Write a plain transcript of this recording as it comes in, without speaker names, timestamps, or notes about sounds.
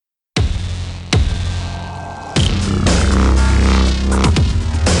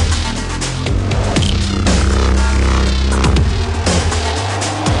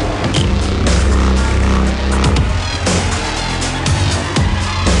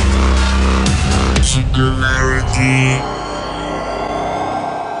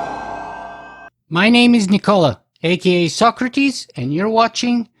My name is Nicola, aka Socrates, and you're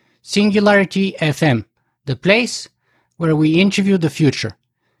watching Singularity FM, the place where we interview the future.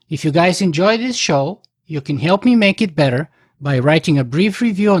 If you guys enjoy this show, you can help me make it better by writing a brief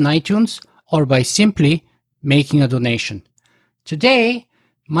review on iTunes or by simply making a donation. Today,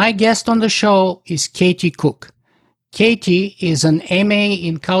 my guest on the show is Katie Cook. Katie is an MA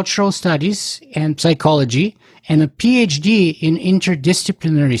in Cultural Studies and Psychology and a PhD in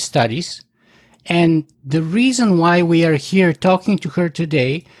Interdisciplinary Studies. And the reason why we are here talking to her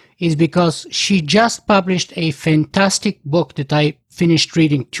today is because she just published a fantastic book that I finished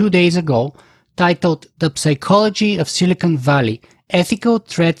reading 2 days ago, titled The Psychology of Silicon Valley: Ethical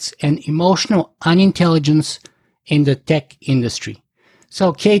Threats and Emotional Unintelligence in the Tech Industry.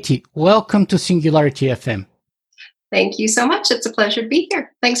 So, Katie, welcome to Singularity FM. Thank you so much. It's a pleasure to be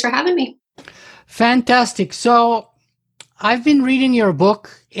here. Thanks for having me. Fantastic. So, I've been reading your book,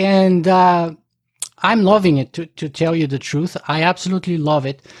 and I'm loving it, to tell you the truth. I absolutely love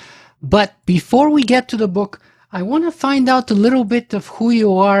it. But before we get to the book, I want to find out a little bit of who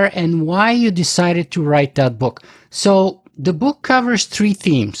you are and why you decided to write that book. So the book covers 3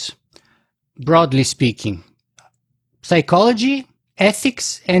 themes, broadly speaking: psychology,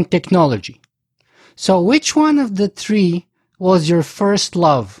 ethics, and technology. So which one of the 3 was your first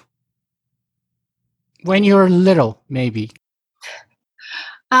love? When you were little, maybe.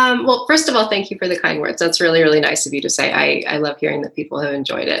 Well, first of all, thank you for the kind words. That's really, really nice of you to say. I love hearing that people have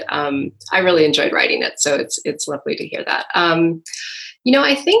enjoyed it. I really enjoyed writing it, so it's lovely to hear that.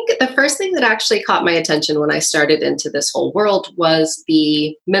 I think the first thing that actually caught my attention when I started into this whole world was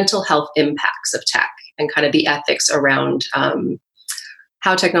the mental health impacts of tech and kind of the ethics around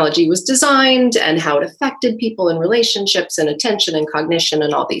how technology was designed and how it affected people in relationships and attention and cognition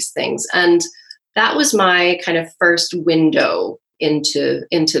and all these things. And that was my kind of first window into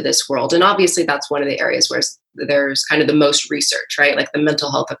this world. And obviously that's one of the areas where there's kind of the most research, right? Like the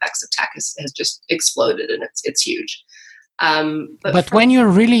mental health effects of tech has just exploded, and it's huge. But when you're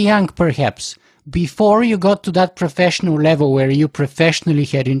really young, perhaps, before you got to that professional level where you professionally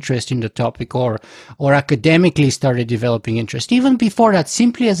had interest in the topic or academically started developing interest, even before that,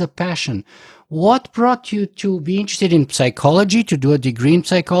 simply as a passion, what brought you to be interested in psychology, to do a degree in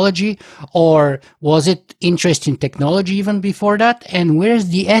psychology? Or was it interest in technology even before that? And where's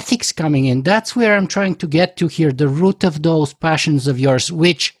the ethics coming in? That's where I'm trying to get to here, the root of those passions of yours,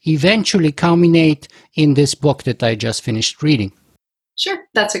 which eventually culminate in this book that I just finished reading. Sure,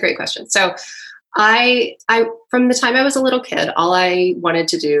 that's a great question. So I from the time I was a little kid, all I wanted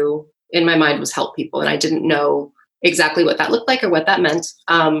to do in my mind was help people, and I didn't know exactly what that looked like or what that meant.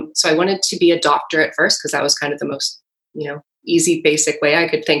 So I wanted to be a doctor at first because that was kind of the most, easy, basic way I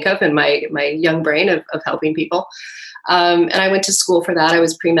could think of in my young brain of helping people. And I went to school for that. I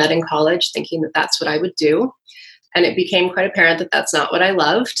was pre-med in college, thinking that that's what I would do. And it became quite apparent that that's not what I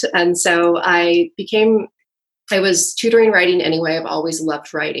loved. And so I was tutoring writing anyway. I've always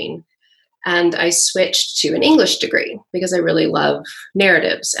loved writing. And I switched to an English degree because I really love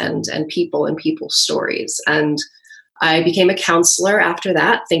narratives and people and people's stories. And I became a counselor after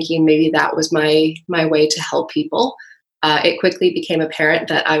that, thinking maybe that was my way to help people. It quickly became apparent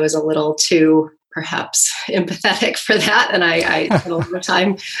that I was a little too, perhaps, empathetic for that. And I spent a lot of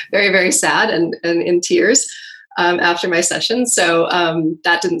time very, very sad and in tears after my session. So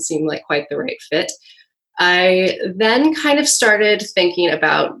that didn't seem like quite the right fit. I then kind of started thinking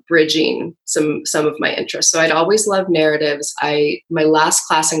about bridging some of my interests. So I'd always loved narratives. My last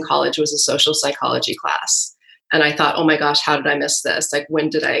class in college was a social psychology class. And I thought, oh my gosh, how did I miss this? Like,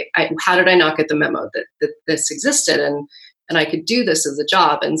 how did I not get the memo that this existed and I could do this as a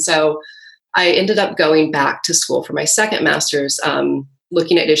job? And so I ended up going back to school for my second master's,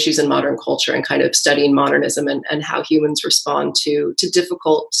 looking at issues in modern culture and kind of studying modernism and how humans respond to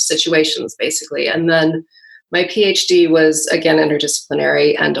difficult situations, basically. And then my PhD was, again,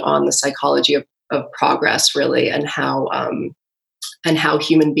 interdisciplinary and on the psychology of progress, really, and how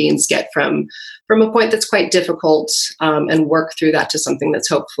human beings get from a point that's quite difficult and work through that to something that's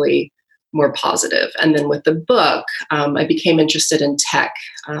hopefully more positive. And then with the book, I became interested in tech,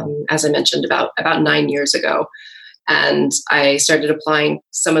 as I mentioned, about 9 years ago. And I started applying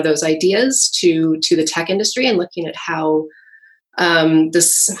some of those ideas to the tech industry and looking at how the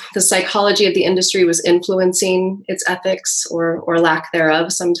psychology of the industry was influencing its ethics or lack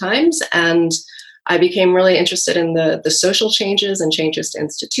thereof sometimes. And I became really interested in the social changes and changes to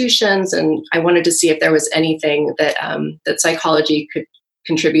institutions. And I wanted to see if there was anything that psychology could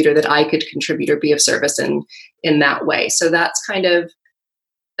contribute or that I could contribute or be of service in that way. So that's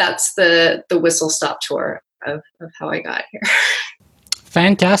the whistle stop tour of how I got here.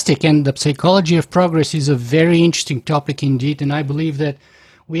 Fantastic. And the psychology of progress is a very interesting topic indeed. And I believe that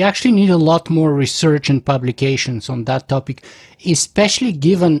we actually need a lot more research and publications on that topic, especially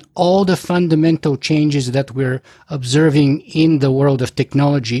given all the fundamental changes that we're observing in the world of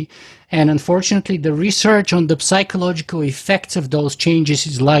technology. And unfortunately, the research on the psychological effects of those changes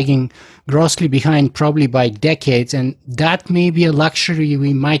is lagging grossly behind, probably by decades. And that may be a luxury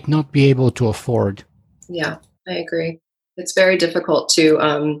we might not be able to afford. Yeah, I agree. It's very difficult to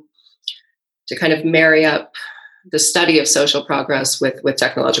kind of marry up the study of social progress with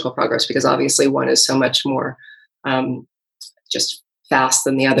technological progress, because obviously one is so much more just fast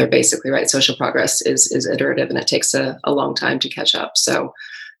than the other, basically, right? Social progress is iterative, and it takes a long time to catch up. So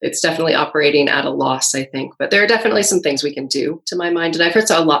it's definitely operating at a loss, I think. But there are definitely some things we can do, to my mind. And I've heard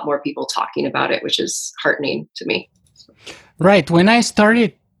a lot more people talking about it, which is heartening to me. Right. When I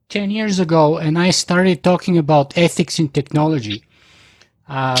started 10 years ago and I started talking about ethics in technology,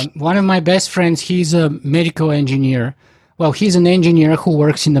 one of my best friends, he's a medical engineer. Well, he's an engineer who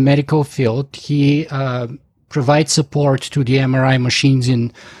works in the medical field. He provides support to the MRI machines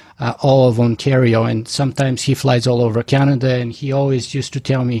in all of Ontario, and sometimes he flies all over Canada, and he always used to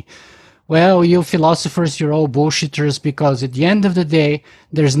tell me, well, you philosophers, you're all bullshitters, because at the end of the day,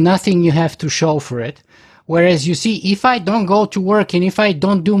 there's nothing you have to show for it. Whereas you see, if I don't go to work and if I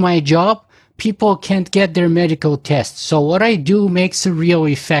don't do my job, people can't get their medical tests. So what I do makes a real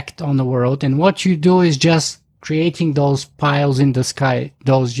effect on the world. And what you do is just creating those piles in the sky,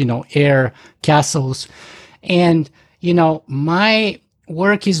 those, air castles. And, my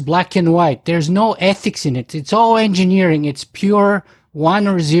work is black and white. There's no ethics in it. It's all engineering. It's pure 1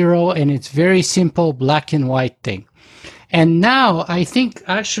 or 0, and it's very simple black and white thing. And now I think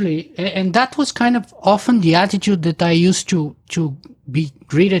actually, and that was kind of often the attitude that I used to be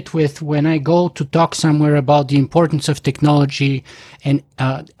greeted with when I go to talk somewhere about the importance of technology and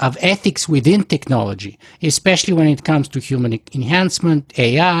of ethics within technology, especially when it comes to human enhancement,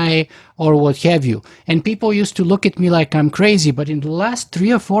 AI, or what have you. And people used to look at me like I'm crazy, but in the last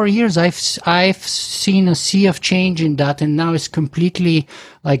 3 or 4 years, I've seen a sea of change in that, and now it's completely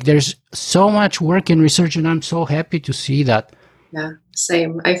like there's so much work and research, and I'm so happy to see that. Yeah,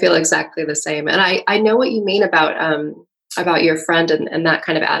 same. I feel exactly the same. And I know what you mean about your friend and that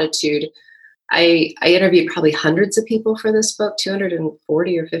kind of attitude. I interviewed probably hundreds of people for this book,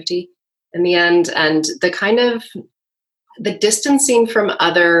 240 or 50 in the end. And the distancing from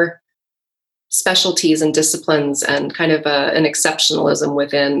other specialties and disciplines, and kind of an exceptionalism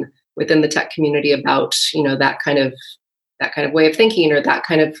within the tech community about, that kind of way of thinking, or that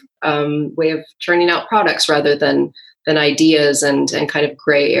kind of way of churning out products rather than ideas and kind of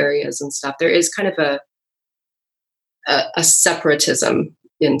gray areas and stuff. There is kind of a separatism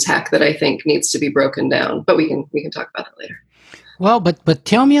in tech that I think needs to be broken down, but we can talk about that later. Well, but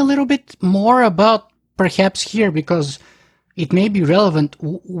tell me a little bit more about perhaps here, because it may be relevant.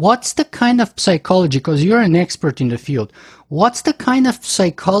 What's the kind of psychology, because you're an expert in the field, what's the kind of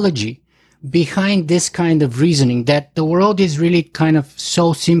psychology behind this kind of reasoning that the world is really kind of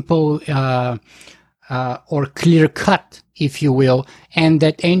so simple or clear cut, if you will, and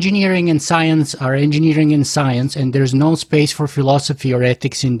that engineering and science are engineering and science, and there's no space for philosophy or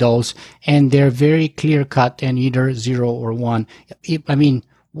ethics in those, and they're very clear cut and either 0 or 1. I mean,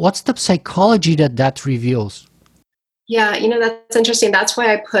 what's the psychology that reveals? Yeah, that's interesting. That's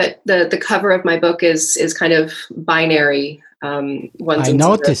why I put the cover of my book is kind of binary. Ones I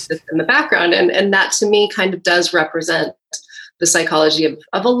noticed in the background, and that to me kind of does represent the psychology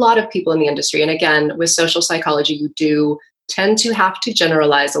of a lot of people in the industry. And again, with social psychology, you do tend to have to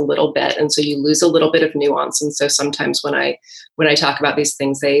generalize a little bit, and so you lose a little bit of nuance. And so sometimes when I talk about these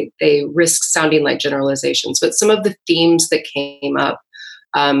things, they risk sounding like generalizations. But some of the themes that came up,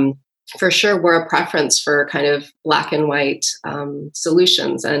 for sure, were a preference for kind of black and white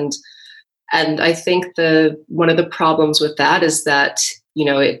solutions. And I think one of the problems with that is that,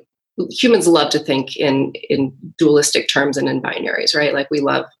 humans love to think in dualistic terms and in binaries, right? Like we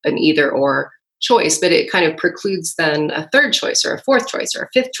love an either or choice, but it kind of precludes then a third choice or a fourth choice or a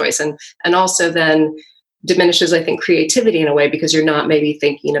fifth choice. And also then diminishes, I think, creativity in a way, because you're not maybe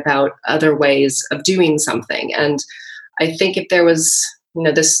thinking about other ways of doing something. And I think if there was,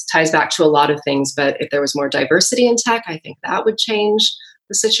 this ties back to a lot of things, but if there was more diversity in tech, I think that would change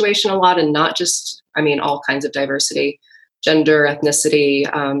the situation a lot. And not just, all kinds of diversity, gender, ethnicity,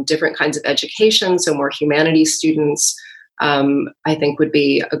 different kinds of education. So more humanities students, I think would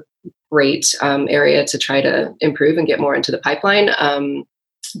be a great area to try to improve and get more into the pipeline.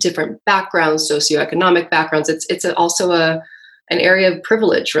 Different backgrounds, socioeconomic backgrounds. It's also an area of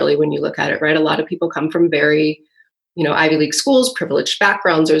privilege, really, when you look at it, right? A lot of people come from very, Ivy League schools, privileged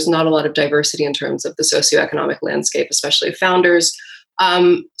backgrounds. There's not a lot of diversity in terms of the socioeconomic landscape, especially of founders.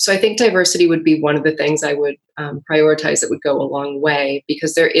 So I think diversity would be one of the things I would prioritize that would go a long way,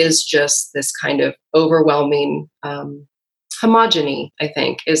 because there is just this kind of overwhelming homogeny, I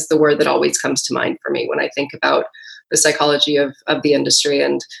think, is the word that always comes to mind for me when I think about the psychology of the industry.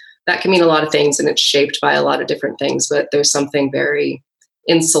 And that can mean a lot of things, and it's shaped by a lot of different things, but there's something very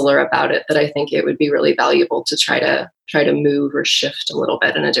insular about it that I think it would be really valuable to try to move or shift a little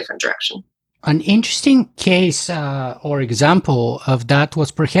bit in a different direction. An interesting case or example of that was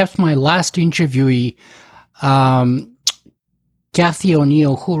perhaps my last interviewee, Cathy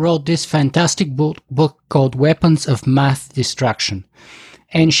O'Neil, who wrote this fantastic book called Weapons of Mass Destruction.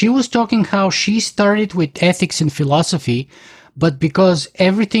 And she was talking how she started with ethics and philosophy, but because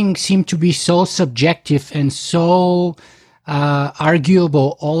everything seemed to be so subjective and so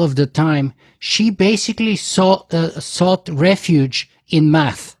arguable all of the time, she basically sought refuge in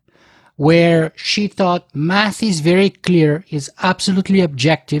math, where she thought math is very clear, is absolutely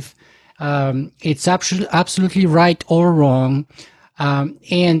objective, it's absolutely right or wrong,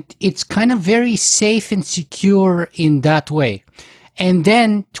 and it's kind of very safe and secure in that way. And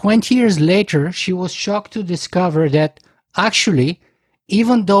then 20 years later, she was shocked to discover that actually,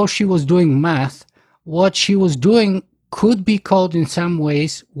 even though she was doing math, what she was doing could be called in some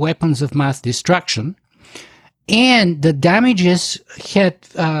ways weapons of mass destruction. And the damages had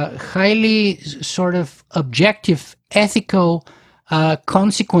highly sort of objective ethical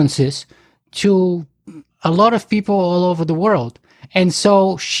consequences to a lot of people all over the world. And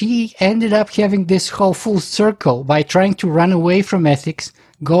so she ended up having this whole full circle by trying to run away from ethics,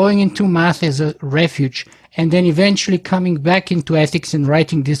 going into math as a refuge, and then eventually coming back into ethics and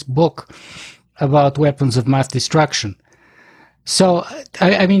writing this book about weapons of mass destruction. So,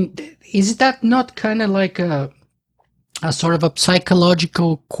 I mean, is that not kind of like a sort of a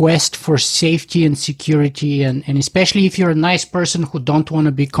psychological quest for safety and security, and especially if you're a nice person who don't want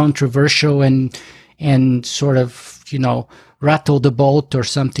to be controversial and sort of, rattle the boat or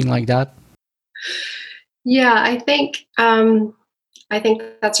something like that? Yeah, I think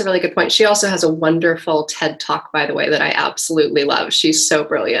that's a really good point. She also has a wonderful TED Talk, by the way, that I absolutely love. She's so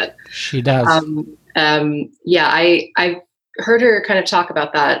brilliant. She does. I've heard her kind of talk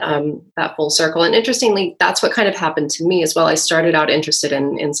about that full circle. And interestingly, that's what kind of happened to me as well. I started out interested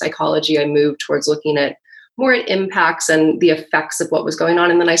in psychology. I moved towards looking at more at impacts and the effects of what was going on.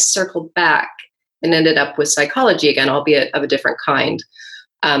 And then I circled back and ended up with psychology again, albeit of a different kind,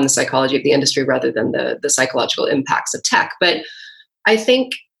 the psychology of the industry rather than the psychological impacts of tech. But I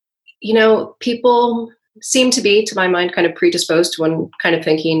think, people seem to be, to my mind, kind of predisposed to one kind of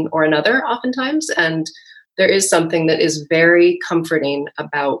thinking or another oftentimes. And there is something that is very comforting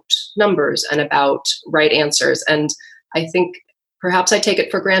about numbers and about right answers. And I think perhaps I take it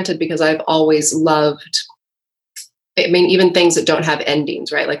for granted because I've always loved, even things that don't have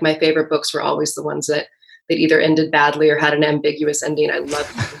endings, right? Like my favorite books were always the ones that either ended badly or had an ambiguous ending. I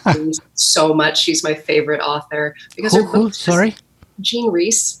love Jean so much. She's my favorite author. Because who? Sorry? Jean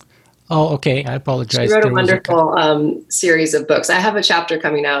Rhys. Oh, okay. I apologize. She wrote a wonderful series of books. I have a chapter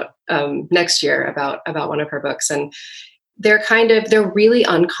coming out next year about one of her books, and they're really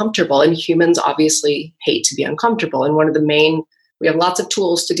uncomfortable. And humans obviously hate to be uncomfortable. And we have lots of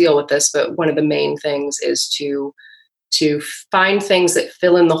tools to deal with this, but one of the main things is to find things that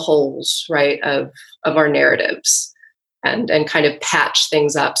fill in the holes, right, of our narratives, and kind of patch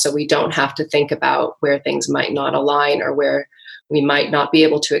things up so we don't have to think about where things might not align or where we might not be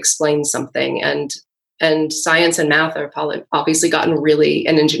able to explain something. And science and math are obviously and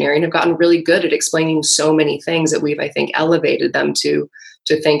engineering have gotten really good at explaining so many things that we've, I think, elevated them to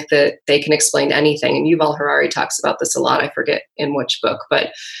think that they can explain anything. And Yuval Harari talks about this a lot. I forget in which book,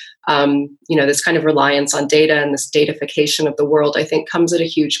 but this kind of reliance on data and this datafication of the world, I think, comes at a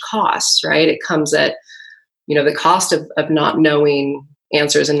huge cost, right? It comes at, the cost of not knowing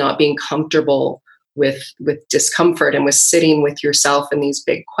answers and not being comfortable with discomfort and with sitting with yourself in these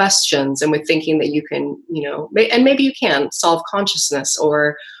big questions and with thinking that you can, and maybe you can solve consciousness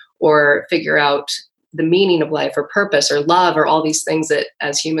or figure out the meaning of life or purpose or love or all these things that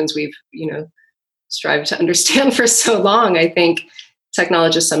as humans we've, strived to understand for so long. I think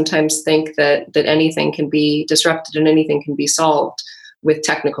technologists sometimes think that anything can be disrupted and anything can be solved with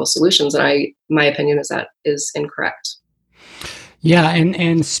technical solutions. And my opinion is that is incorrect. Yeah,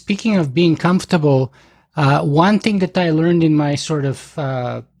 and speaking of being comfortable, one thing that I learned in my sort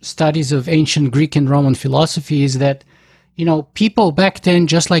of studies of ancient Greek and Roman philosophy is that, people back then,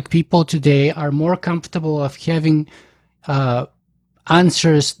 just like people today, are more comfortable of having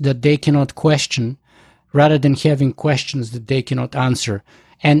answers that they cannot question rather than having questions that they cannot answer.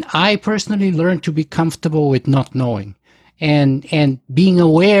 And I personally learned to be comfortable with not knowing and being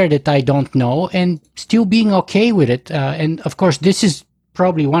aware that I don't know and still being okay with it. And of course, this is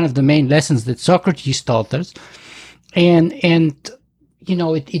probably one of the main lessons that Socrates taught us. And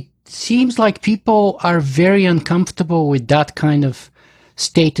it seems like people are very uncomfortable with that kind of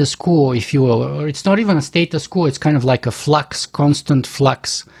status quo, if you will. Or it's not even a status quo, it's kind of like a flux, constant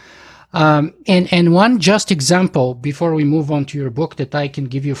flux. And one just example before we move on to your book that I can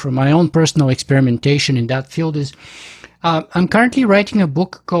give you from my own personal experimentation in that field is I'm currently writing a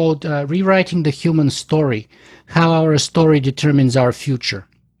book called Rewriting the Human Story, How Our Story Determines Our Future.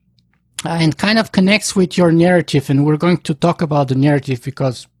 And kind of connects with your narrative, and we're going to talk about the narrative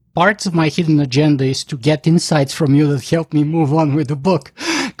because parts of my hidden agenda is to get insights from you that help me move on with the book,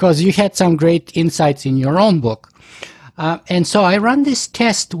 because you had some great insights in your own book. And so I ran this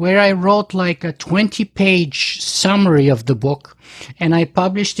test where I wrote like a 20-page summary of the book, and I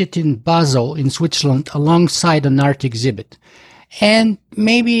published it in Basel in Switzerland alongside an art exhibit. And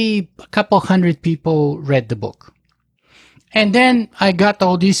maybe a couple hundred people read the book. And then I got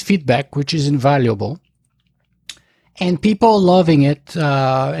all this feedback, which is invaluable. And people loving it,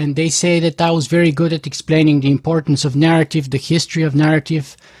 and they say that I was very good at explaining the importance of narrative, the history of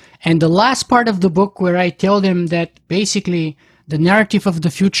narrative. And the last part of the book where I tell them that basically the narrative of the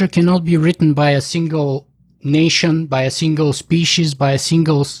future cannot be written by a single nation, by a single species, by a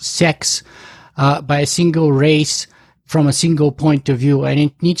single sex, by a single race, from a single point of view. And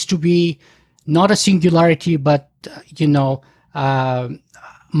it needs to be not a singularity, but,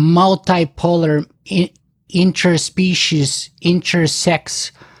 multipolar, interspecies,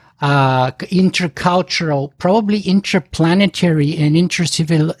 intersex, intercultural, probably interplanetary and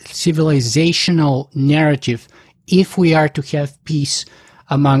intercivilizational narrative if we are to have peace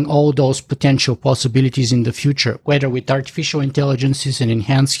among all those potential possibilities in the future, whether with artificial intelligences and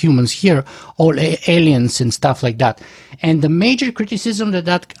enhanced humans here or aliens and stuff like that. And the major criticism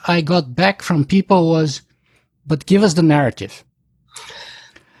that I got back from people was, but give us the narrative.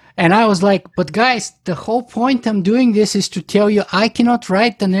 And I was like, but guys, the whole point I'm doing this is to tell you I cannot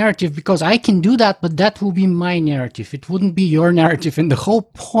write the narrative because I can do that, but that will be my narrative. It wouldn't be your narrative. And the whole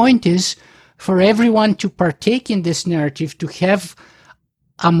point is for everyone to partake in this narrative, to have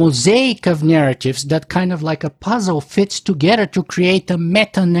a mosaic of narratives that kind of like a puzzle fits together to create a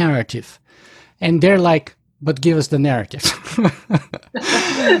meta-narrative. And they're like, but give us the narrative.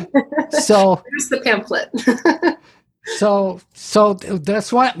 So here's the pamphlet. So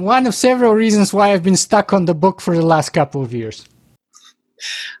that's one of several reasons why I've been stuck on the book for the last couple of years.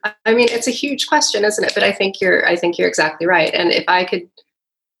 I mean, it's a huge question, isn't it? But I think you're exactly right. And if I could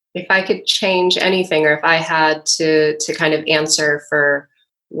change anything, or if I had to kind of answer for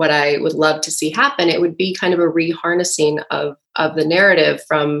what I would love to see happen, it would be kind of a reharnessing of the narrative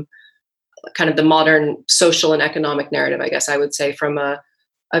from kind of the modern social and economic narrative, I guess I would say, from a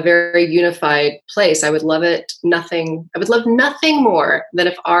very unified place. I would love nothing more than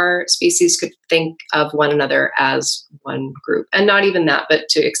if our species could think of one another as one group, and not even that, but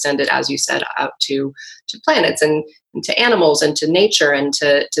to extend it, as you said, out to planets and to animals and to nature, and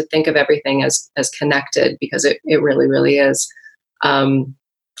to think of everything as connected, because it really, really is.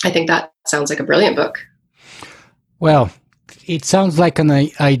 I think that sounds like a brilliant book. Well, it sounds like an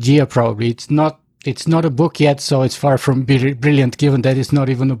idea, probably. It's not a book yet, so it's far from brilliant, given that it's not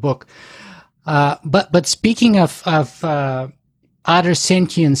even a book. But speaking of other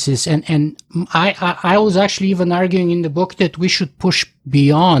sentiences, and I was actually even arguing in the book that we should push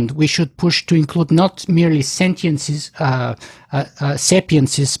beyond. We should push to include not merely sentiences,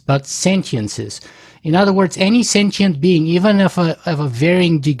 sapiences, but sentiences. In other words, any sentient being, even of a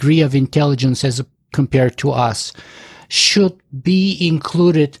varying degree of intelligence as compared to us, should be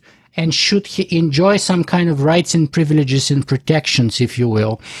included and should enjoy some kind of rights and privileges and protections, if you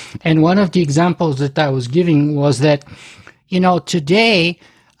will. And one of the examples that I was giving was that, today,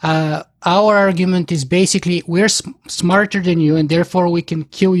 our argument is basically we're smarter than you, and therefore we can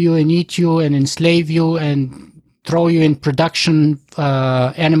kill you and eat you and enslave you and throw you in production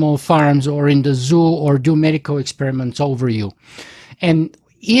animal farms or in the zoo or do medical experiments over you. And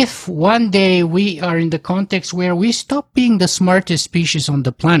if one day we are in the context where we stop being the smartest species on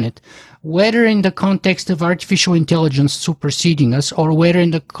the planet, whether in the context of artificial intelligence superseding us, or whether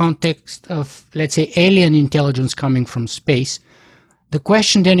in the context of, let's say, alien intelligence coming from space, the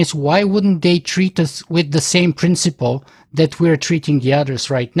question then is, why wouldn't they treat us with the same principle that we're treating the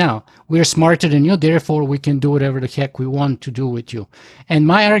others right now? We're smarter than you, therefore we can do whatever the heck we want to do with you. And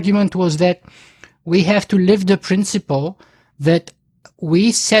my argument was that we have to live the principle that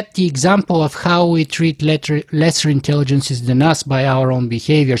we set the example of how we treat lesser intelligences than us by our own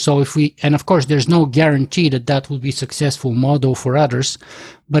behavior. So and of course, there's no guarantee that that will be a successful model for others,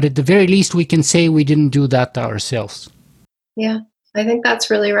 but at the very least, we can say we didn't do that ourselves. Yeah, I think that's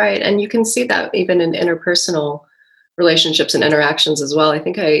really right. And you can see that even in interpersonal relationships and interactions as well. I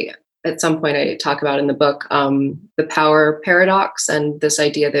think at some point I talk about in the book, the power paradox, and this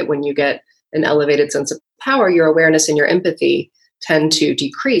idea that when you get an elevated sense of power, your awareness and your empathy tend to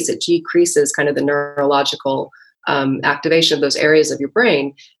decrease. It decreases kind of the neurological activation of those areas of your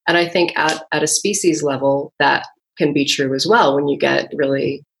brain. And I think at a species level, that can be true as well. When you get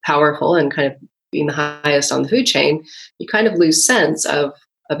really powerful and kind of being the highest on the food chain, you kind of lose sense of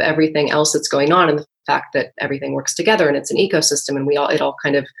everything else that's going on, and the fact that everything works together and it's an ecosystem, and it all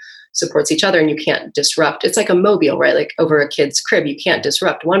kind of supports each other, and you can't disrupt. It's like a mobile, right? Like over a kid's crib, you can't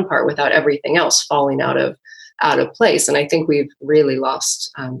disrupt one part without everything else falling out of place. And I think we've really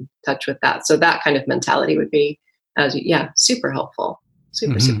lost touch with that. So that kind of mentality would be, super helpful.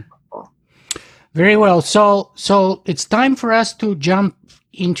 Super helpful. Very well. So it's time for us to jump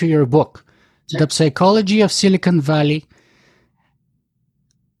into your book, sure. The Psychology of Silicon Valley,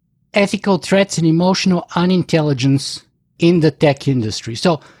 Ethical Threats and Emotional Unintelligence in the Tech Industry.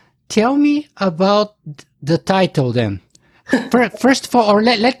 So tell me about the title then. First of all, or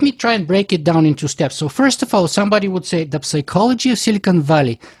let me try and break it down into steps. So first of all, somebody would say the psychology of Silicon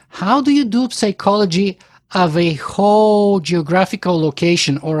Valley. How do you do psychology of a whole geographical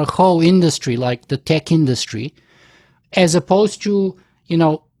location or a whole industry like the tech industry, as opposed to,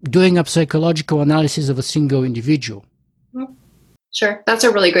 doing a psychological analysis of a single individual? Sure. That's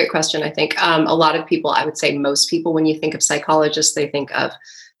a really great question. I think a lot of people, I would say most people, when you think of psychologists, they think of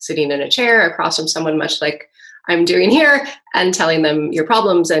sitting in a chair across from someone, much like I'm doing here, and telling them your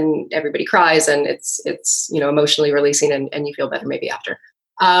problems, and everybody cries, and it's emotionally releasing, and you feel better maybe after.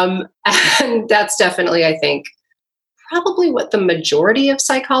 And that's definitely, I think, probably what the majority of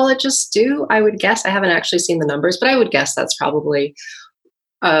psychologists do. I would guess. I haven't actually seen the numbers, but I would guess that's probably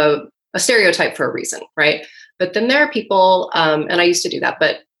a stereotype for a reason, right? But then there are people, and I used to do that,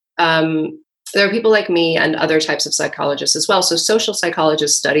 but there are people like me and other types of psychologists as well. So social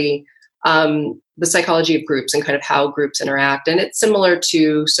psychologists study the psychology of groups and kind of how groups interact. And it's similar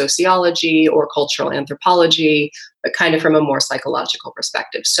to sociology or cultural anthropology, but kind of from a more psychological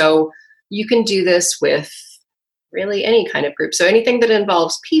perspective. So you can do this with really any kind of group. So anything that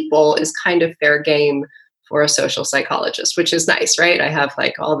involves people is kind of fair game for a social psychologist, which is nice, right? I have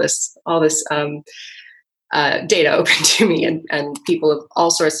like all this data open to me, and people of all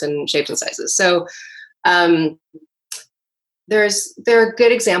sorts and shapes and sizes. So there are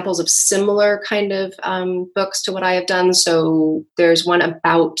good examples of similar kind of books to what I have done. So there's one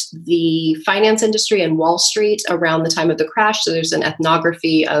about the finance industry and Wall Street around the time of the crash. So there's an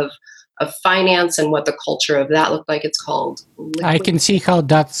ethnography of finance and what the culture of that looked like. It's called Liquid. I can see how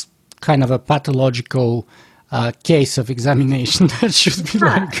that's kind of a pathological case of examination that should be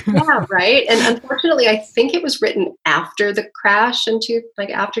yeah, right. And unfortunately, I think it was written after the crash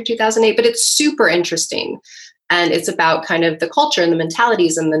after 2008, but it's super interesting. And it's about kind of the culture and the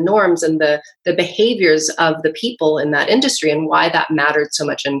mentalities and the norms and the behaviors of the people in that industry, and why that mattered so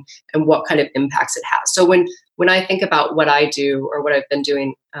much, and what kind of impacts it has. So when I think about what I do or what I've been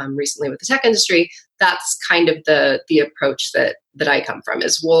doing recently with the tech industry, that's kind of the approach that I come from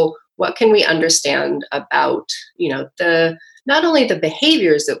is, well, what can we understand about, not only the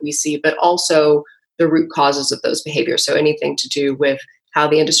behaviors that we see, but also the root causes of those behaviors. So anything to do with how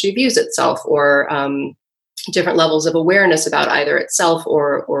the industry views itself, or different levels of awareness about either itself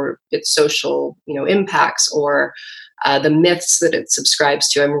or its social, impacts, or the myths that it subscribes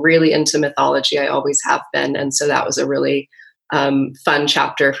to. I'm really into mythology. I always have been. And so that was a really fun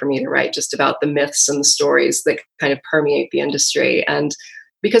chapter for me to write, just about the myths and the stories that kind of permeate the industry. And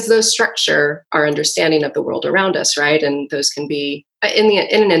because those structure our understanding of the world around us, right? And those can be, in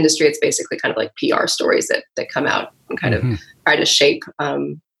an industry, it's basically kind of like PR stories that come out and kind of try to shape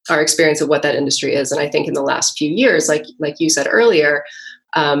our experience of what that industry is. And I think in the last few years, like you said earlier,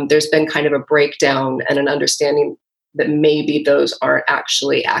 there's been kind of a breakdown and an understanding that maybe those aren't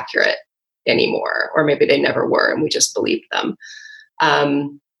actually accurate anymore, or maybe they never were and we just believed them.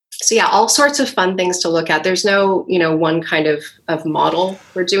 So yeah, all sorts of fun things to look at. There's no, one kind of model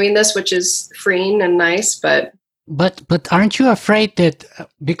for doing this, which is freeing and nice, but aren't you afraid that,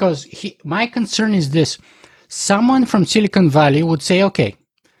 because my concern is this, someone from Silicon Valley would say, okay,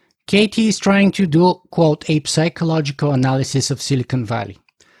 Katie is trying to do, quote, a psychological analysis of Silicon Valley.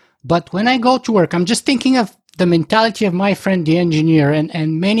 But when I go to work, I'm just thinking of the mentality of my friend, the engineer,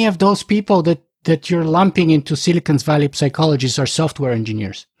 and many of those people that that you're lumping into Silicon Valley psychologists are software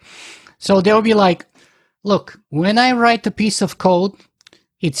engineers. So they'll be like, look, when I write a piece of code,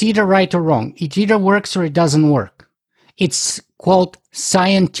 it's either right or wrong. It either works or it doesn't work. It's, quote,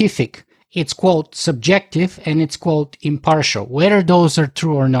 scientific. It's, quote, subjective, and it's, quote, impartial, whether those are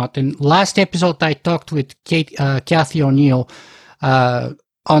true or not. And last episode, I talked with Kathy O'Neill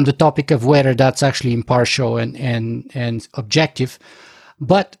on the topic of whether that's actually impartial and objective.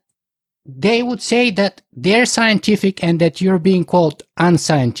 But they would say that they're scientific and that you're being, quote,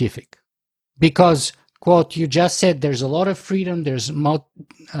 unscientific. Because, quote, you just said there's a lot of freedom, there's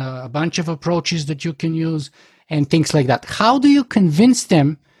a bunch of approaches that you can use and things like that. How do you convince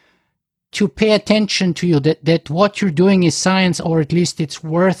them to pay attention to you, that what you're doing is science, or at least it's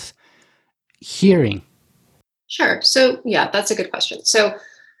worth hearing? Sure. So yeah, that's a good question. So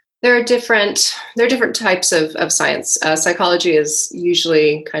there are different types of science. Psychology is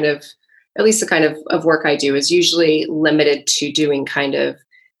usually kind of, at least the kind of work I do is usually limited to doing kind of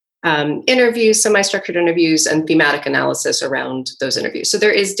interviews, semi-structured interviews, and thematic analysis around those interviews. So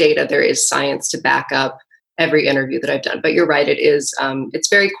there is data, there is science to back up every interview that I've done. But you're right, it is it's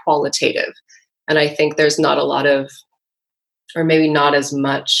very qualitative. And I think there's not a lot of, or maybe not as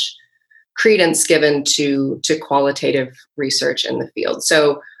much credence given to qualitative research in the field.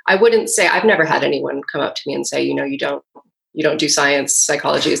 So I wouldn't say, I've never had anyone come up to me and say, you don't do science,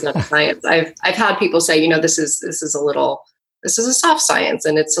 psychology is not science. I've had people say, this is a soft science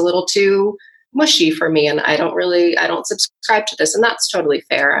and it's a little too mushy for me, and I don't subscribe to this. And that's totally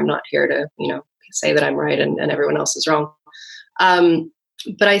fair. I'm not here to, say that I'm right and everyone else is wrong.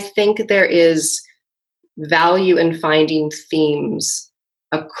 But I think there is value in finding themes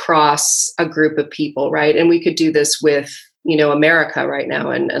across a group of people, right? And we could do this with, America right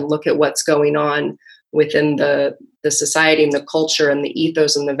now and look at what's going on within the society and the culture and the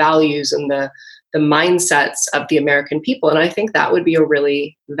ethos and the values and the mindsets of the American people. And I think that would be a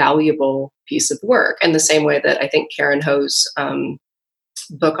really valuable piece of work. And the same way that I think Karen Ho's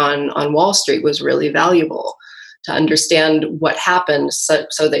book on Wall Street was really valuable to understand what happened so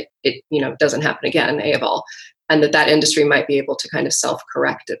that it, doesn't happen again, A of all, and that industry might be able to kind of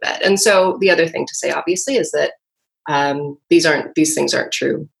self-correct a bit. And so the other thing to say, obviously, is that these things aren't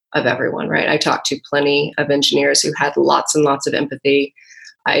true of everyone, right? I talked to plenty of engineers who had lots and lots of empathy.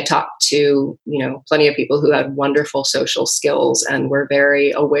 I talked to, plenty of people who had wonderful social skills and were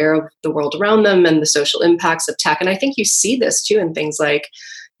very aware of the world around them and the social impacts of tech. And I think you see this too in things like,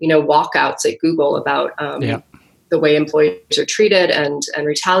 walkouts at Google about the way employees are treated and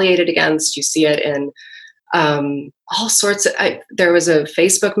retaliated against. You see it in all sorts of, there was a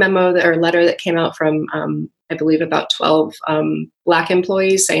Facebook memo or letter that came out from, I believe about 12 Black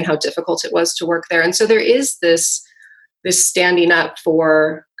employees saying how difficult it was to work there. And so there is this standing up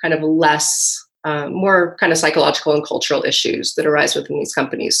for kind of more kind of psychological and cultural issues that arise within these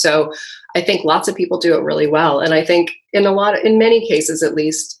companies. So I think lots of people do it really well. And I think in many cases, at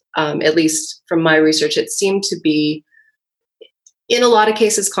least from my research, it seemed to be in a lot of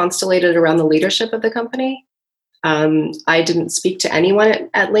cases constellated around the leadership of the company. I didn't speak to anyone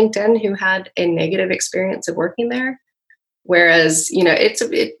at LinkedIn who had a negative experience of working there. Whereas,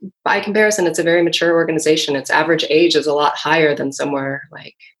 by comparison, it's a very mature organization. Its average age is a lot higher than somewhere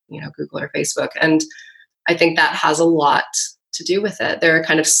like, Google or Facebook. And I think that has a lot to do with it. There are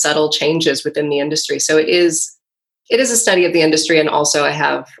kind of subtle changes within the industry. So it is a study of the industry. And also I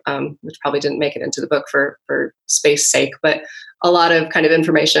have, which probably didn't make it into the book for space sake, but a lot of kind of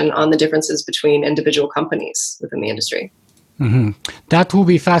information on the differences between individual companies within the industry. Mm-hmm. That will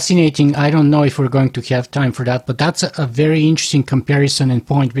be fascinating. I don't know if we're going to have time for that, but that's a very interesting comparison and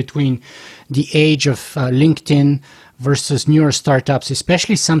point between the age of LinkedIn versus newer startups,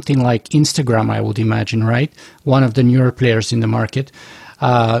 especially something like Instagram, I would imagine, right? One of the newer players in the market.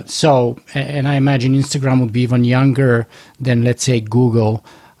 And I imagine Instagram would be even younger than, let's say, Google.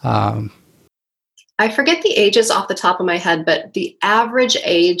 I forget the ages off the top of my head, but the average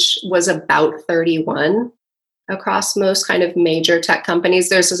age was about 31 across most kind of major tech companies.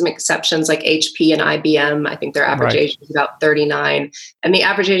 There's some exceptions like HP and IBM. I think their average age is about 39. And the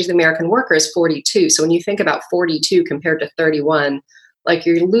average age of the American worker is 42. So when you think about 42 compared to 31, like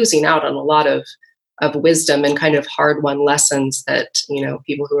you're losing out on a lot of wisdom and kind of hard-won lessons that,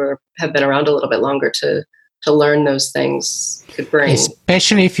 people who have been around a little bit longer to learn those things could bring.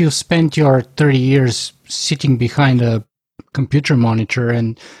 Especially if you spent your 30 years sitting behind a computer monitor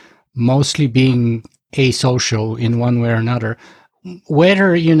and mostly being asocial in one way or another,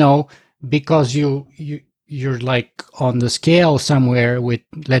 whether because you're like on the scale somewhere with,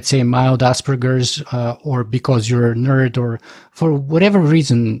 let's say, mild Asperger's, or because you're a nerd, or for whatever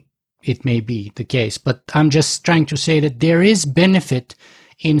reason, it may be the case. But I'm just trying to say that there is benefit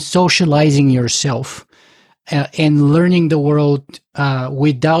in socializing yourself and learning the world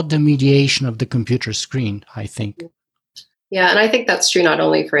without the mediation of the computer screen, I think. Yeah, and I think that's true not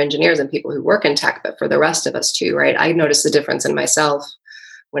only for engineers and people who work in tech, but for the rest of us too, right? I notice the difference in myself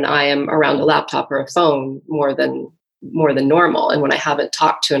when I am around a laptop or a phone more than normal, and when I haven't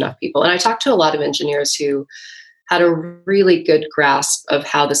talked to enough people. And I talked to a lot of engineers who had a really good grasp of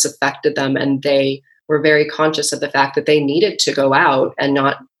how this affected them, and they were very conscious of the fact that they needed to go out and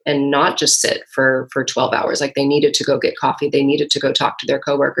not just sit for 12 hours. Like, they needed to go get coffee, they needed to go talk to their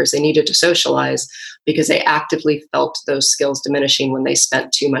coworkers, they needed to socialize, because they actively felt those skills diminishing when they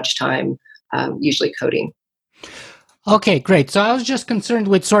spent too much time usually coding. Okay, great. So I was just concerned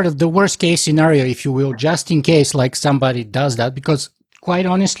with sort of the worst case scenario, if you will, just in case like somebody does that, because quite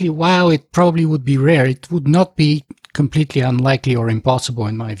honestly, while it probably would be rare, it would not be completely unlikely or impossible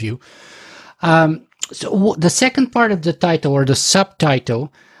in my view. So the second part of the title, or the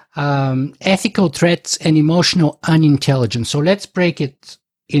subtitle, ethical threats and emotional unintelligence. So let's break it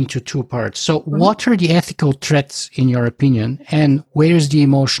into two parts. So what are the ethical threats in your opinion, and where is the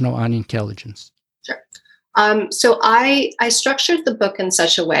emotional unintelligence? Sure. So I structured the book in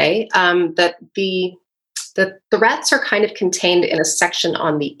such a way that the threats are kind of contained in a section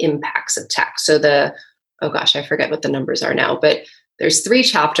on the impacts of tech. So oh gosh, I forget what the numbers are now, but there's 3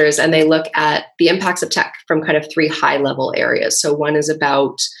 chapters, and they look at the impacts of tech from kind of 3 high level areas. So one is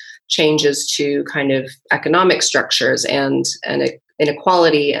about changes to kind of economic structures and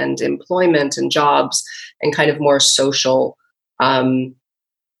inequality and employment and jobs, and kind of more social,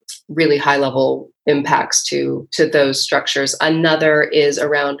 really high level impacts to those structures. Another is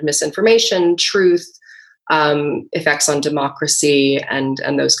around misinformation, truth, effects on democracy, and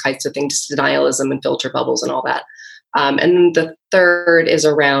those kinds of things, denialism and filter bubbles and all that. And the third is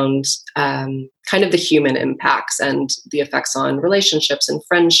around kind of the human impacts and the effects on relationships and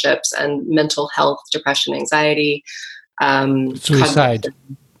friendships and mental health, depression, anxiety, Suicide,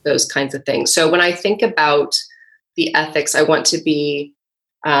 those kinds of things. So when I think about the ethics, I want to be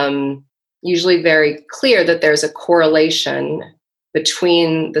usually very clear that there's a correlation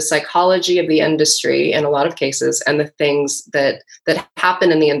between the psychology of the industry in a lot of cases and the things that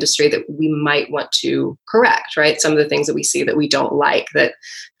happen in the industry that we might want to correct, right? Some of the things that we see that we don't like, that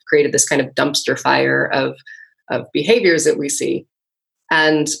created this kind of dumpster fire of behaviors that we see.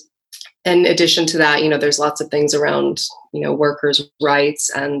 And in addition to that, there's lots of things around, workers' rights.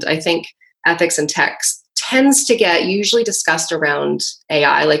 And I think ethics in tech tends to get usually discussed around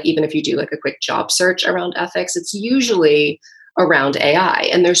AI. Like, even if you do like a quick job search around ethics, it's usually around AI.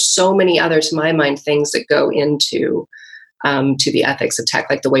 And there's so many other, to my mind, things that go into to the ethics of tech,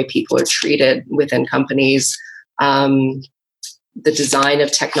 like the way people are treated within companies, the design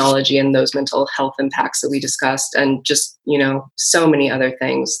of technology and those mental health impacts that we discussed, and just, so many other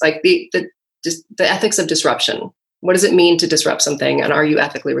things, like the ethics of disruption. What does it mean to disrupt something? And are you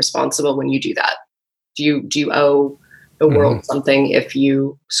ethically responsible when you do that? Do you owe the world something if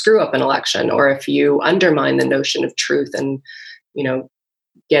you screw up an election, or if you undermine the notion of truth and,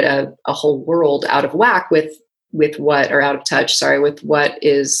 get a whole world out of whack with what, or out of touch, with what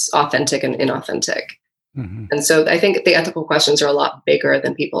is authentic and inauthentic? And so I think the ethical questions are a lot bigger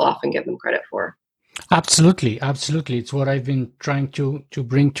than people often give them credit for. Absolutely. It's what I've been trying to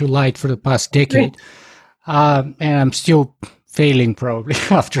bring to light for the past decade. And I'm still failing probably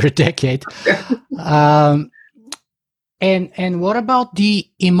after a decade. And what about the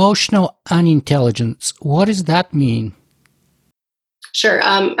emotional unintelligence? What does that mean? Sure.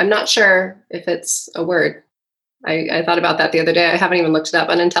 I'm not sure if it's a word. I thought about that the other day. I haven't even looked it up.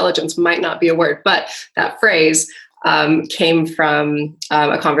 Unintelligence might not be a word, but that phrase came from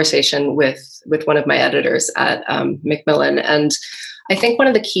a conversation with one of my editors at Macmillan. And I think one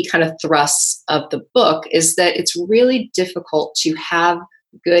of the key kind of thrusts of the book is that it's really difficult to have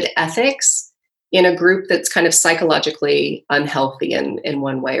good ethics in a group that's kind of psychologically unhealthy in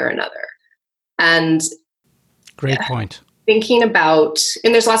one way or another. And great point. Thinking about,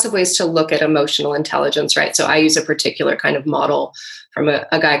 and there's lots of ways to look at emotional intelligence, right? So I use a particular kind of model from a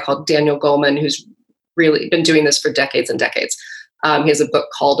guy called Daniel Goleman, who's really been doing this for decades and decades. He has a book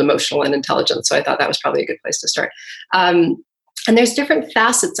called Emotional Unintelligence. So I thought that was probably a good place to start. And there's different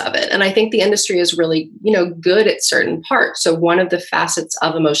facets of it. And I think the industry is really, good at certain parts. So one of the facets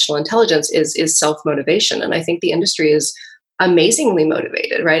of emotional intelligence is self-motivation. And I think the industry is amazingly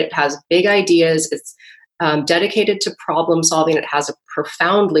motivated, right? It has big ideas. It's dedicated to problem solving. It has a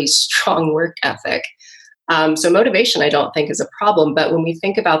profoundly strong work ethic. So motivation, I don't think, is a problem. But when we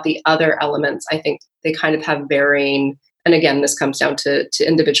think about the other elements, I think they kind of have varying and again, this comes down to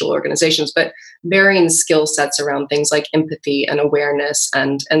individual organizations, but varying skill sets around things like empathy and awareness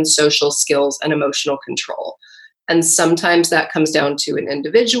and social skills and emotional control. And sometimes that comes down to an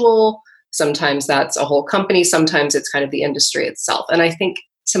individual, sometimes that's a whole company, sometimes it's kind of the industry itself. And I think,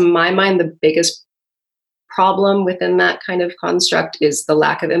 to my mind, the biggest problem within that kind of construct is the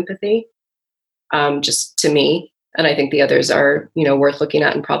lack of empathy, just to me. And I think the others are, worth looking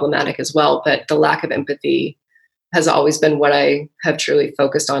at and problematic as well. But the lack of empathy has always been what I have truly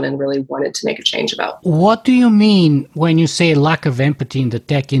focused on and really wanted to make a change about. What do you mean when you say lack of empathy in the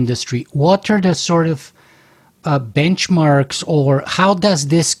tech industry? What are the sort of benchmarks, or how does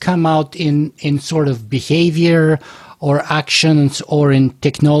this come out in sort of behavior or actions or in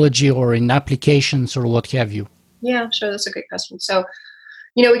technology or in applications or what have you? Yeah, sure. That's a great question. So,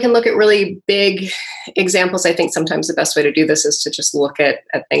 we can look at really big examples. I think sometimes the best way to do this is to just look at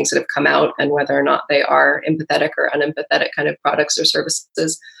things that have come out and whether or not they are empathetic or unempathetic kind of products or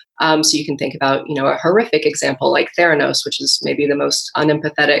services. So you can think about, a horrific example like Theranos, which is maybe the most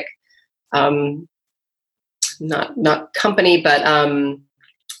unempathetic, not company, but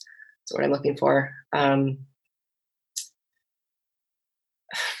that's what I'm looking for.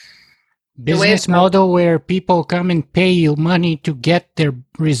 Business model where people come and pay you money to get their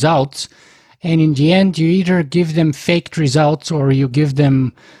results, and in the end you either give them faked results or you give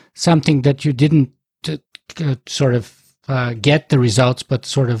them something that you didn't sort of get the results but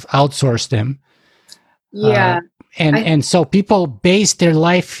sort of outsource them. And so people base their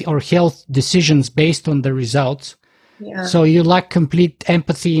life or health decisions based on the results. So you lack complete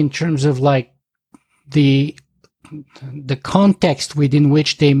empathy in terms of like the context within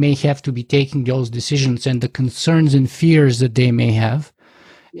which they may have to be taking those decisions and the concerns and fears that they may have.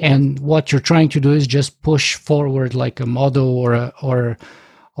 And what you're trying to do is just push forward like a model or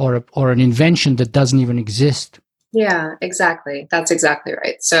an invention that doesn't even exist. Yeah, exactly. That's exactly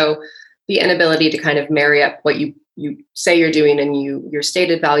right. So the inability to kind of marry up what you say you're doing and your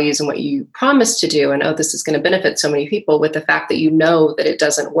stated values and what you promise to do, and this is going to benefit so many people, with the fact that that it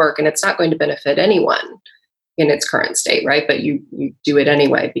doesn't work and it's not going to benefit anyone in its current state, right? But you do it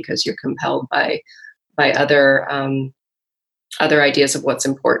anyway because you're compelled by other ideas of what's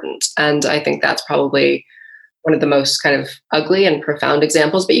important. And I think that's probably one of the most kind of ugly and profound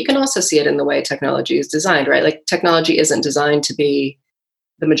examples. But you can also see it in the way technology is designed, right? Like technology isn't designed to be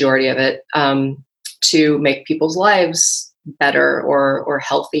the majority of it, to make people's lives better or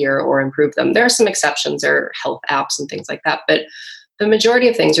healthier or improve them. There are some exceptions, there are health apps and things like that, but the majority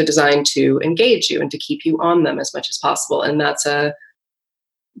of things are designed to engage you and to keep you on them as much as possible. And that's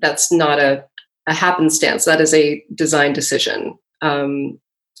not a happenstance. That is a design decision.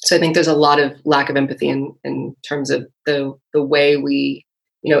 So I think there's a lot of lack of empathy in terms of the way we,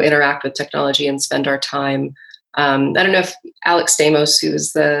 interact with technology and spend our time. I don't know if Alex Stamos,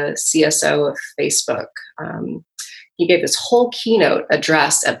 who's the CSO of Facebook, he gave this whole keynote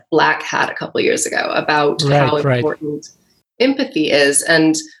address at Black Hat a couple of years ago about how important empathy is.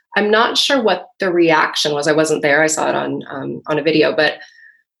 And I'm not sure what the reaction was. I wasn't there. I saw it on a video, but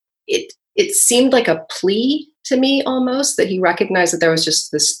it seemed like a plea to me almost, that he recognized that there was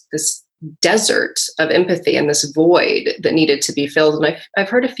just this desert of empathy and this void that needed to be filled. And I've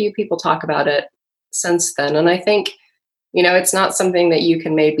heard a few people talk about it since then. And I think, it's not something that you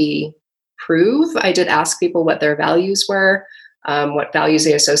can maybe prove. I did ask people what their values were, what values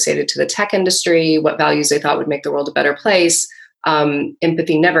they associated to the tech industry, what values they thought would make the world a better place.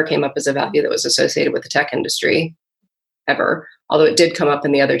 Empathy never came up as a value that was associated with the tech industry, ever, although it did come up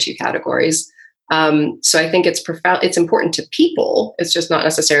in the other two categories. So I think it's profound. It's important to people. It's just not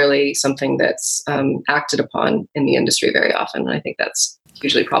necessarily something that's acted upon in the industry very often. And I think that's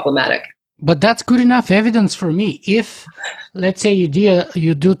hugely problematic. But that's good enough evidence for me. If, let's say, you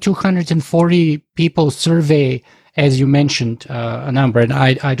do 240 people survey, as you mentioned, a number, and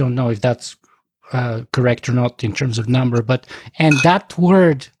I don't know if that's correct or not in terms of number, and that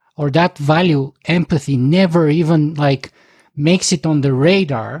word or that value, empathy, never even makes it on the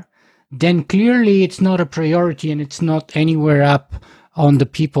radar, then clearly it's not a priority and it's not anywhere up on the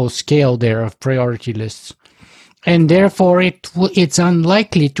people scale there of priority lists. And therefore it's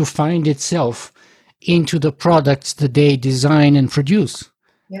unlikely to find itself into the products that they design and produce.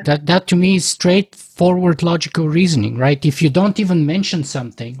 Yeah. That to me is straightforward logical reasoning, right? If you don't even mention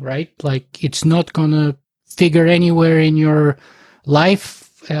something, right, it's not going to figure anywhere in your life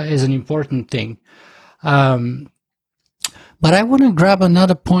as an important thing. But I want to grab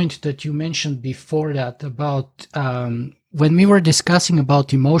another point that you mentioned before that about when we were discussing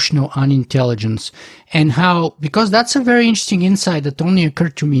about emotional unintelligence and how, because that's a very interesting insight that only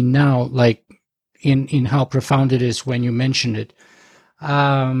occurred to me now, in how profound it is when you mentioned it.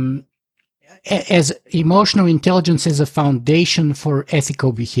 As emotional intelligence as a foundation for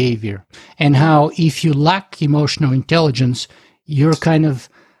ethical behavior, and how if you lack emotional intelligence, you're kind of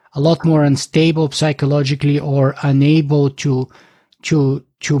a lot more unstable psychologically or unable to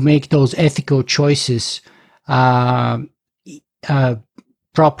make those ethical choices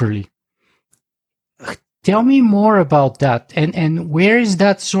properly. Tell me more about that, and where is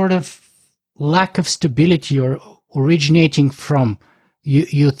that sort of lack of stability or originating from,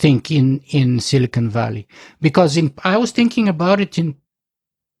 you think, in Silicon Valley? Because I was thinking about it in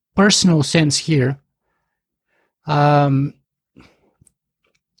personal sense here, and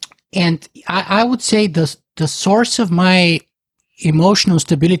I would say the source of my emotional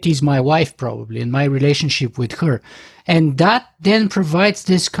stability is my wife, probably, and my relationship with her. And that then provides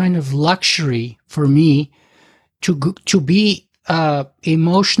this kind of luxury for me to be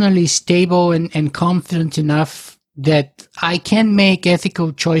emotionally stable and confident enough that I can make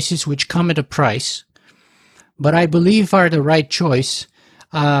ethical choices which come at a price, but I believe are the right choice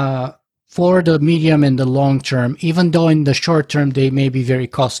for the medium and the long term, even though in the short term they may be very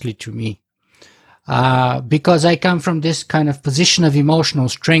costly to me. Because I come from this kind of position of emotional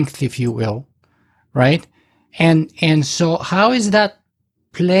strength, if you will, right? And so how is that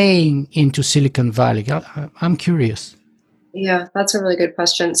playing into Silicon Valley? I'm curious. Yeah, that's a really good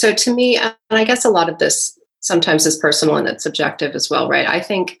question. So to me, and I guess a lot of this sometimes is personal and it's subjective as well, right? I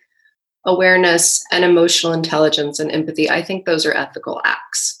think awareness and emotional intelligence and empathy, I think those are ethical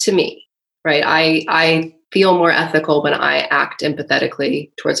acts to me, right? I feel more ethical when I act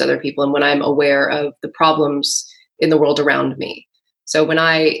empathetically towards other people and when I'm aware of the problems in the world around me. So when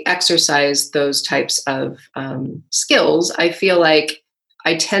I exercise those types of skills, I feel like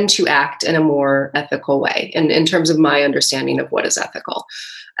I tend to act in a more ethical way in terms of my understanding of what is ethical.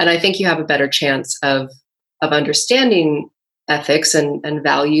 And I think you have a better chance of understanding ethics and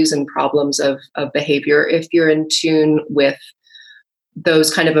values and problems of behavior if you're in tune with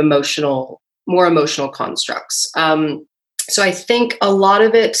those kind of more emotional constructs. So I think a lot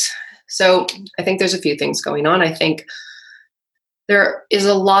of it, so I think there's a few things going on. I think there is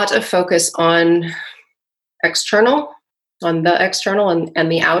a lot of focus on the external and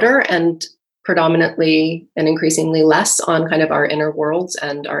the outer, and predominantly and increasingly less on kind of our inner worlds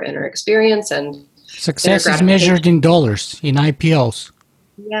and our inner experience and success is measured in dollars, in IPOs.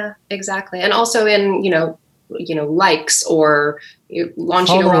 Yeah, exactly. And also in, likes or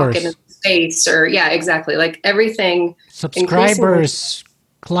launching Followers. A rocket in space or, yeah, exactly. Like everything. Subscribers,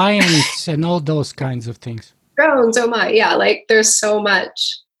 clients, and all those kinds of things. Drones, oh my. Yeah, like there's so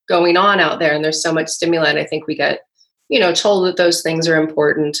much going on out there and there's so much stimuli. And I think we get, told that those things are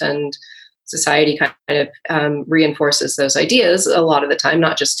important, and society kind of reinforces those ideas a lot of the time,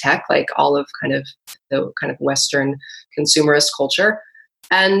 not just tech, like all of kind of the kind of Western consumerist culture.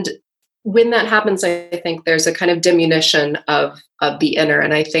 And when that happens, I think there's a kind of diminution of the inner.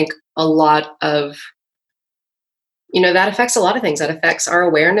 And I think a lot of, that affects a lot of things. That affects our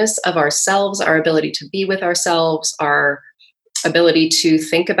awareness of ourselves, our ability to be with ourselves, our ability to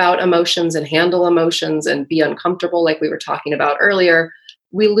think about emotions and handle emotions and be uncomfortable, like we were talking about earlier.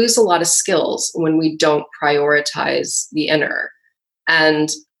 We lose a lot of skills when we don't prioritize the inner. And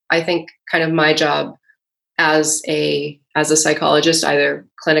I think kind of my job as a psychologist, either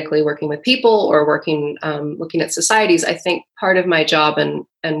clinically working with people or working looking at societies, I think part of my job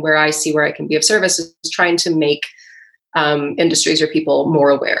and where I see where I can be of service is trying to make industries or people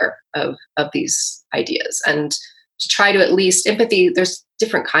more aware of these ideas, and to try to at least empathy. There's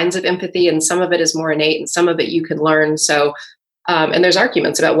different kinds of empathy, and some of it is more innate and some of it you can learn. So and there's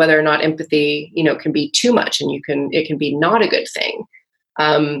arguments about whether or not empathy, can be too much, and it can be not a good thing.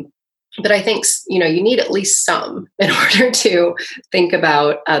 But I think, you need at least some in order to think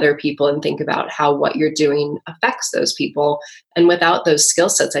about other people and think about how what you're doing affects those people. And without those skill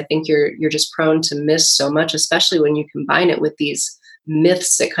sets, I think you're just prone to miss so much, especially when you combine it with these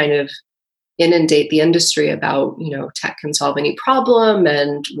myths that kind of inundate the industry about, tech can solve any problem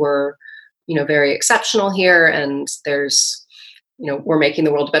and we're, very exceptional here. And there's, we're making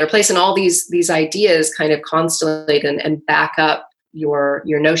the world a better place. And all these ideas kind of constellate and back up your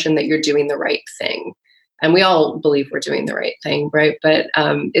notion that you're doing the right thing. And we all believe we're doing the right thing, right? But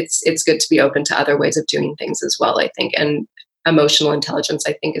it's good to be open to other ways of doing things as well, I think. And emotional intelligence,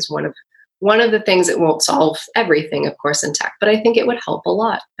 I think, is one of the things that won't solve everything, of course, in tech, but I think it would help a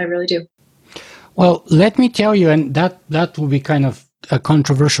lot. I really do. Well, let me tell you, and that will be kind of a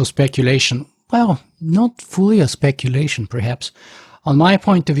controversial speculation. Well, not fully a speculation, perhaps, on my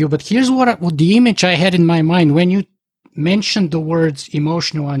point of view, but here's what the image I had in my mind when you mentioned the words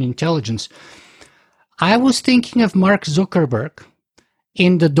emotional intelligence. I was thinking of Mark Zuckerberg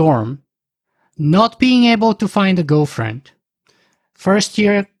in the dorm, not being able to find a girlfriend, first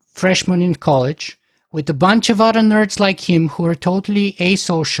year freshman in college, with a bunch of other nerds like him who are totally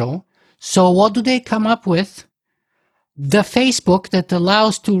asocial. So what do they come up with? The Facebook that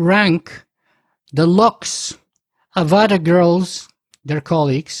allows to rank the looks of other girls, their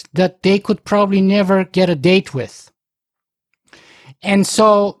colleagues, that they could probably never get a date with. And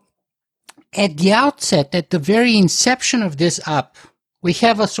so at the outset, at the very inception of this app, we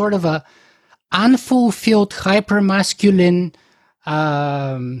have a sort of a unfulfilled, hyper-masculine,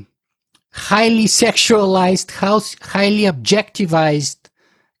 highly sexualized, highly objectivized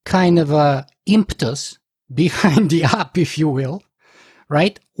kind of a impetus behind the app, if you will,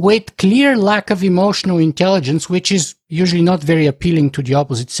 right? With clear lack of emotional intelligence, which is usually not very appealing to the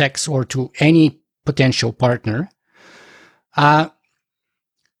opposite sex or to any potential partner.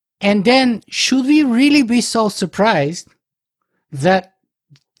 And then, should we really be so surprised that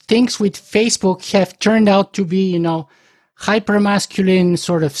things with Facebook have turned out to be, hyper-masculine,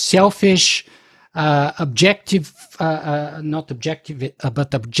 sort of selfish, not objective,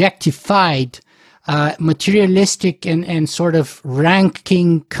 but objectified, materialistic and sort of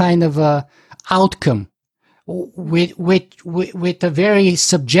ranking kind of a outcome with a very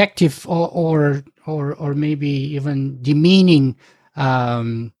subjective or maybe even demeaning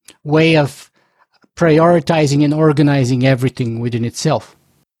way of prioritizing and organizing everything within itself.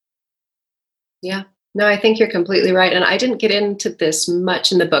 Yeah. No, I think you're completely right. And I didn't get into this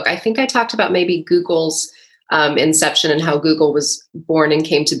much in the book. I think I talked about maybe Google's inception and how Google was born and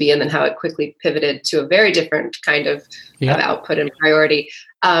came to be, and then how it quickly pivoted to a very different kind of output and priority.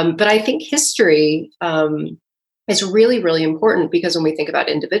 But I think history is really, really important, because when we think about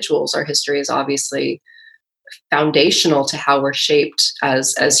individuals, our history is obviously foundational to how we're shaped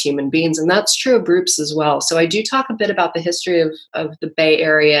as human beings. And that's true of groups as well. So I do talk a bit about the history of the Bay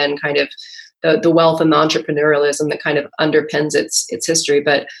Area and kind of the wealth and the entrepreneurialism that kind of underpins its history.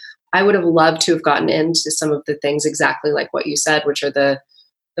 But I would have loved to have gotten into some of the things exactly like what you said, which are the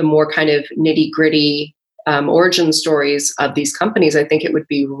more kind of nitty gritty origin stories of these companies. I think it would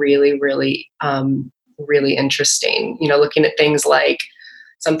be really, really, really interesting, looking at things like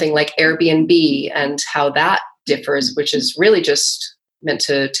something like Airbnb and how that differs, which is really just meant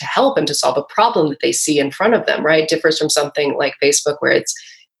to help and to solve a problem that they see in front of them, right? Differs from something like Facebook, where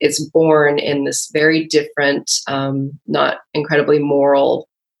it's born in this very different, not incredibly moral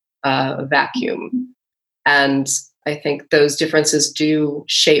vacuum. And I think those differences do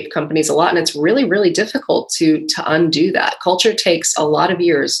shape companies a lot. And it's really, really difficult to undo that. Culture takes a lot of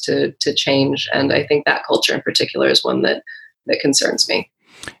years to change. And I think that culture in particular is one that concerns me.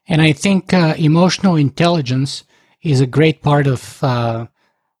 And I think emotional intelligence is a great part of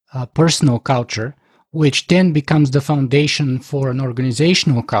personal culture, which then becomes the foundation for an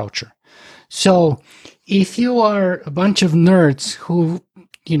organizational culture. So if you are a bunch of nerds who,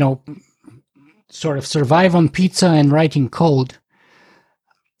 sort of survive on pizza and writing code,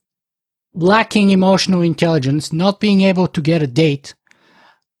 lacking emotional intelligence, not being able to get a date,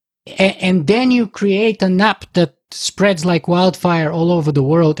 and then you create an app that spreads like wildfire all over the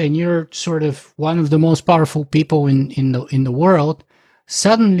world, and you're sort of one of the most powerful people in the world,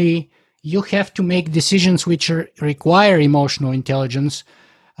 suddenly you have to make decisions which require emotional intelligence,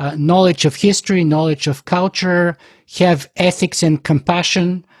 knowledge of history, knowledge of culture, have ethics and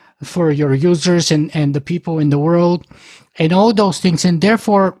compassion for your users and the people in the world, and all those things. And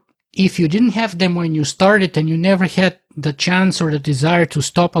therefore, if you didn't have them when you started and you never had the chance or the desire to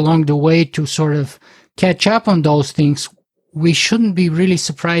stop along the way to sort of catch up on those things, we shouldn't be really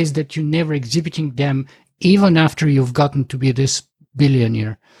surprised that you're never exhibiting them, even after you've gotten to be this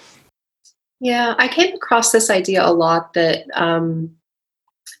billionaire. Yeah, I came across this idea a lot that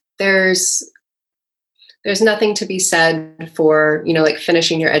there's nothing to be said for, like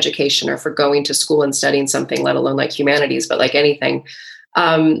finishing your education or for going to school and studying something, let alone like humanities, but like anything.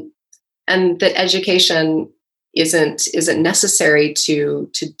 And that education isn't necessary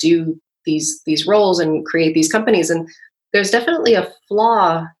to do these roles and create these companies. And there's definitely a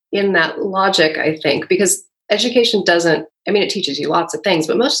flaw in that logic, I think, because education it teaches you lots of things,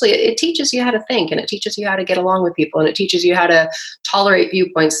 but mostly it teaches you how to think, and it teaches you how to get along with people, and it teaches you how to tolerate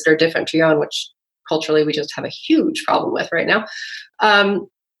viewpoints that are different to your own, which culturally we just have a huge problem with right now. And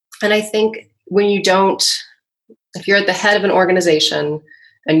I think if you're at the head of an organization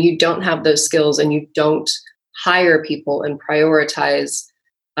and you don't have those skills and you don't hire people and prioritize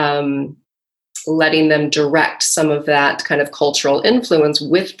letting them direct some of that kind of cultural influence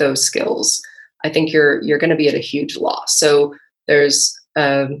with those skills, I think you're going to be at a huge loss. So there's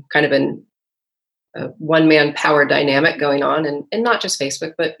kind of a one-man power dynamic going on, and not just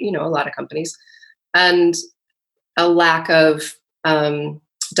Facebook, but a lot of companies, and a lack of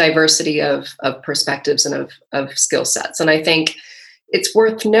diversity of perspectives and of skill sets. And I think it's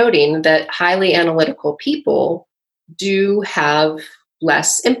worth noting that highly analytical people do have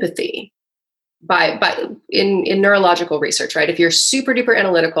less empathy by in neurological research, right? If you're super duper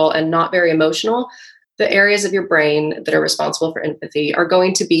analytical and not very emotional, the areas of your brain that are responsible for empathy are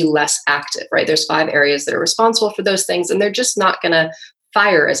going to be less active, right? There's 5 areas that are responsible for those things, and they're just not going to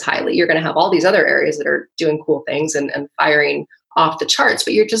fire as highly. You're going to have all these other areas that are doing cool things and firing off the charts,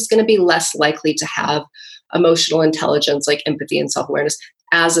 but you're just going to be less likely to have emotional intelligence like empathy and self-awareness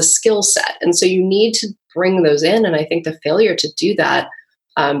as a skill set. And so you need to bring those in. And I think the failure to do that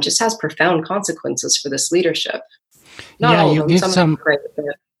just has profound consequences for this leadership. Not all you of them, give some great,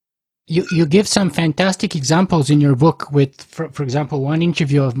 you give some fantastic examples in your book with, for example, one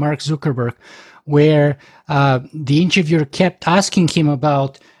interview of Mark Zuckerberg, where the interviewer kept asking him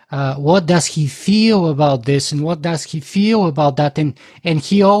about what does he feel about this and what does he feel about that, and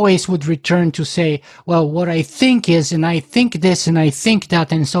he always would return to say, well, what I think is, and I think this and I think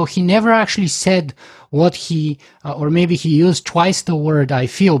that, and so he never actually said what he or maybe he used twice the word I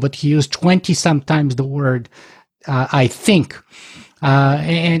feel, but he used 20 sometimes the word I think.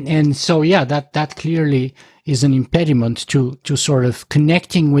 And so, yeah, that clearly is an impediment to sort of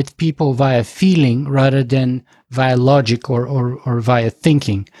connecting with people via feeling rather than via logic or via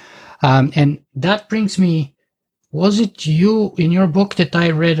thinking. And that brings me, was it you in your book that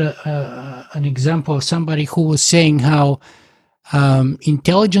I read an example of somebody who was saying how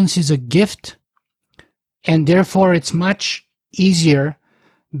intelligence is a gift and therefore it's much easier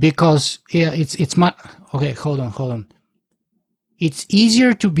because it's much, okay, hold on. It's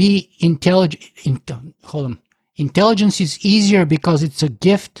easier to be intelligent. Intelligence is easier because it's a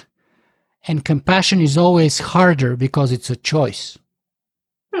gift, and compassion is always harder because it's a choice.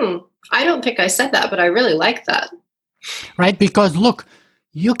 I don't think I said that, but I really like that. Right? Because look,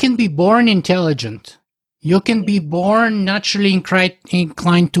 you can be born intelligent. You can be born naturally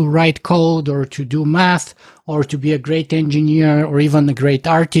inclined to write code or to do math or to be a great engineer or even a great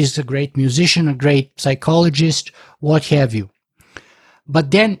artist, a great musician, a great psychologist, what have you.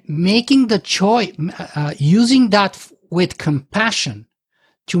 But then making the choice, using that with compassion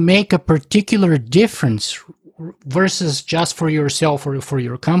to make a particular difference versus just for yourself or for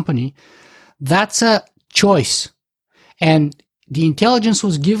your company, that's a choice. And the intelligence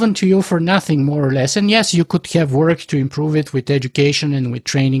was given to you for nothing, more or less. And yes, you could have worked to improve it with education and with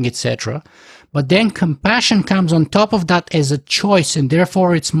training, etc. But then compassion comes on top of that as a choice, and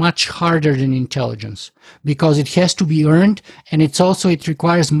therefore it's much harder than intelligence because it has to be earned, and it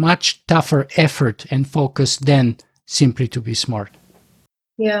requires much tougher effort and focus than simply to be smart.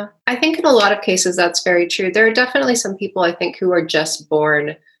 Yeah, I think in a lot of cases that's very true. There are definitely some people I think who are just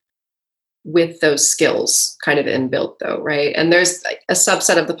born with those skills kind of inbuilt though, right? And there's a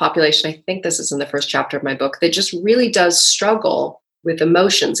subset of the population, I think this is in the first chapter of my book, that just really does struggle with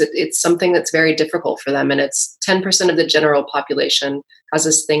emotions. It's something that's very difficult for them. And it's 10% of the general population has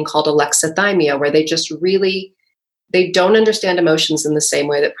this thing called alexithymia, where they don't understand emotions in the same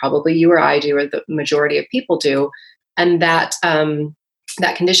way that probably you or I do, or the majority of people do. And that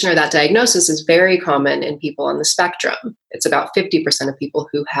condition or that diagnosis is very common in people on the spectrum. It's about 50% of people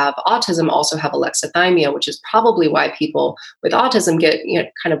who have autism also have alexithymia, which is probably why people with autism get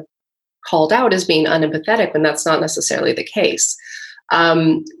kind of called out as being unempathetic when that's not necessarily the case.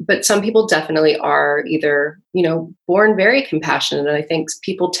 But some people definitely are either, born very compassionate. And I think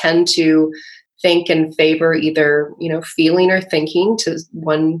people tend to think and favor either, feeling or thinking to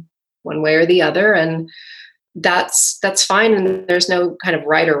one way or the other. And that's fine. And there's no kind of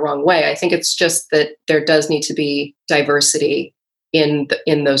right or wrong way. I think it's just that there does need to be diversity in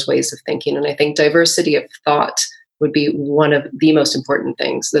those ways of thinking. And I think diversity of thought would be one of the most important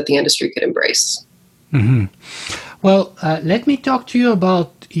things that the industry could embrace. Mm-hmm. Well, let me talk to you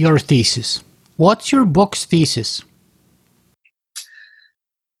about your thesis. What's your book's thesis?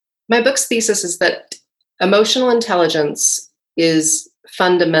 My book's thesis is that emotional intelligence is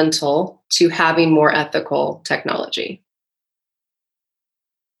fundamental to having more ethical technology.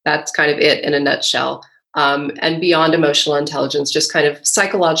 That's kind of it in a nutshell. And beyond emotional intelligence, just kind of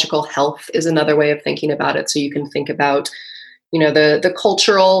psychological health is another way of thinking about it. So you can think about, the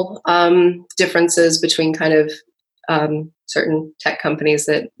cultural differences between kind of certain tech companies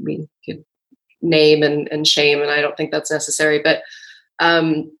that we could name and shame, and I don't think that's necessary. But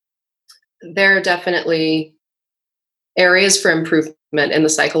there are definitely areas for improvement in the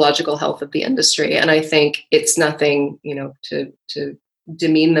psychological health of the industry, and I think it's nothing, to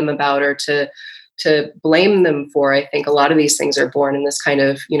demean them about or to to blame them for. I think a lot of these things are born in this kind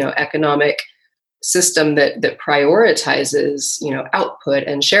of, economic system that prioritizes, output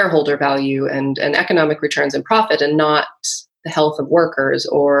and shareholder value and economic returns and profit, and not the health of workers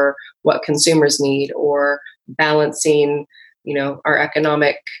or what consumers need, or balancing, our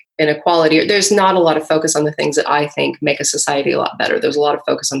economic inequality. There's not a lot of focus on the things that I think make a society a lot better. There's a lot of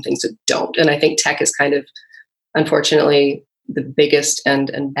focus on things that don't. And I think tech is kind of, unfortunately, the biggest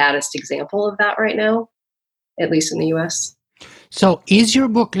and baddest example of that right now, at least in the US. So is your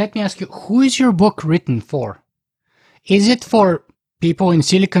book, let me ask you, who is your book written for? Is it for people in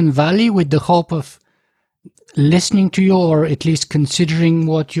Silicon Valley with the hope of listening to you, or at least considering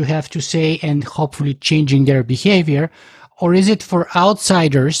what you have to say and hopefully changing their behavior? Or is it for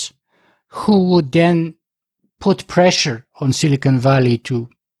outsiders who would then put pressure on Silicon Valley to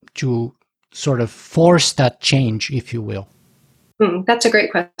sort of force that change, if you will? That's a great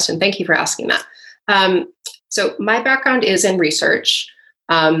question. Thank you for asking that. So my background is in research.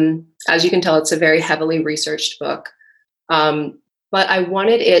 As you can tell, it's a very heavily researched book. But I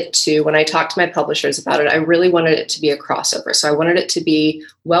wanted it to, when I talked to my publishers about it, I really wanted it to be a crossover. So I wanted it to be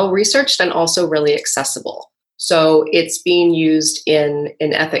well-researched and also really accessible. So it's being used in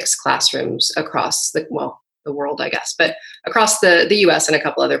ethics classrooms across the world, I guess, but across the US and a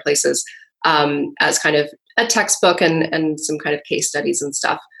couple other places, as kind of a textbook and some kind of case studies and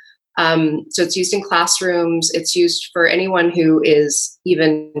stuff. So it's used in classrooms. It's used for anyone who is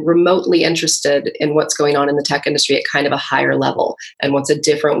even remotely interested in what's going on in the tech industry at kind of a higher level and wants a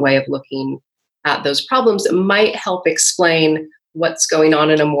different way of looking at those problems. It might help explain what's going on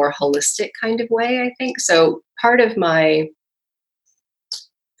in a more holistic kind of way, I think. So part of my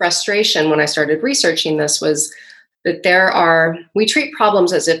frustration when I started researching this was that we treat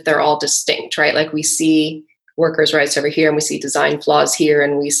problems as if they're all distinct, right? Like we see workers' rights over here, and we see design flaws here,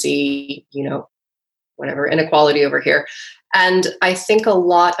 and we see, whatever, inequality over here. And I think a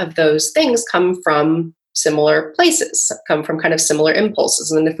lot of those things come from similar places, come from kind of similar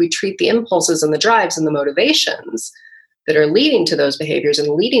impulses. And if we treat the impulses and the drives and the motivations that are leading to those behaviors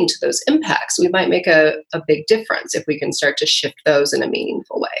and leading to those impacts, we might make a big difference if we can start to shift those in a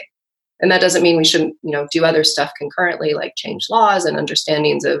meaningful way. And that doesn't mean we shouldn't, do other stuff concurrently, like change laws and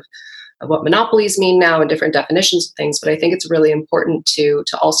understandings of what monopolies mean now and different definitions of things. But I think it's really important to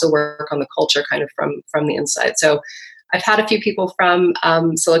also work on the culture kind of from the inside. So I've had a few people from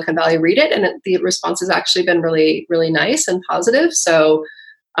Silicon Valley read it, and the response has actually been really, really nice and positive. So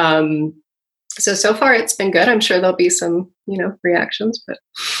so far it's been good. I'm sure there'll be some, reactions, but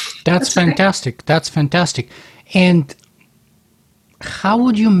that's fantastic. Okay. That's fantastic. And how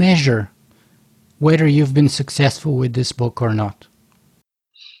would you measure whether you've been successful with this book or not?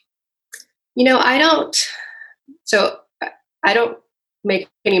 I don't make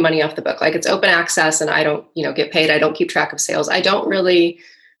any money off the book. Like, it's open access and I don't, get paid. I don't keep track of sales. I don't really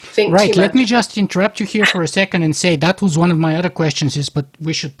think Right. Let me just interrupt you here for a second and say that was one of my other questions, but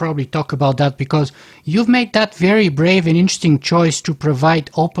we should probably talk about that, because you've made that very brave and interesting choice to provide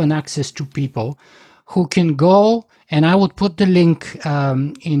open access to people who can go, and I would put the link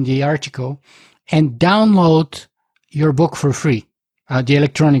in the article, and download your book for free, the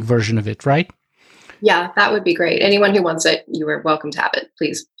electronic version of it, right? Yeah, that would be great. Anyone who wants it, you are welcome to have it.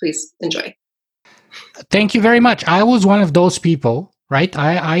 Please enjoy. Thank you very much. I was one of those people, right?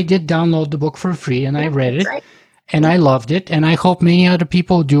 I did download the book for free, and I read it, right, and I loved it, and I hope many other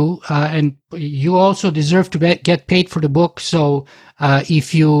people do. And you also deserve to get paid for the book. So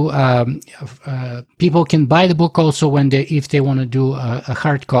if you people can buy the book also if they want to do a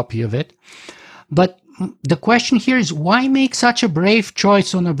hard copy of it. But the question here is, why make such a brave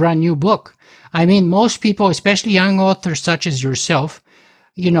choice on a brand new book? I mean, most people, especially young authors such as yourself,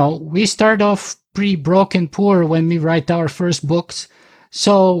 we start off pretty broke and poor when we write our first books.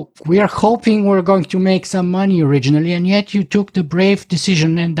 So we are hoping we're going to make some money originally, and yet you took the brave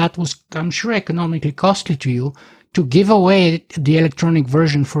decision, and that was, I'm sure, economically costly to you, to give away the electronic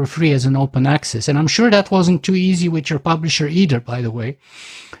version for free as an open access. And I'm sure that wasn't too easy with your publisher either, by the way.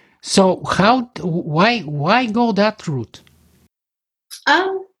 So why go that route?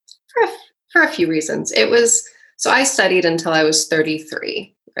 For a few reasons. I studied until I was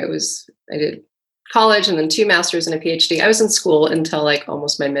 33. I did college and then 2 masters and a PhD. I was in school until like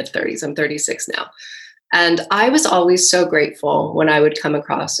almost my mid 30s. I'm 36 now. And I was always so grateful when I would come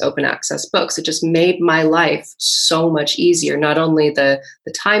across open access books. It just made my life so much easier. Not only the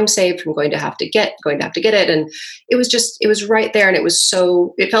time saved from going to have to get it. And it was right there. And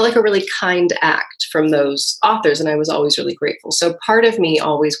it felt like a really kind act from those authors. And I was always really grateful. So part of me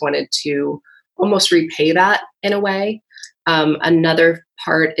always wanted to almost repay that in a way. Another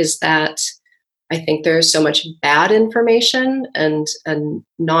part is that I think there's so much bad information and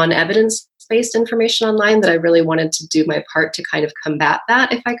non-evidence based information online that I really wanted to do my part to kind of combat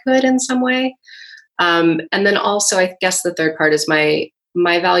that if I could in some way. And then also, I guess the third part is my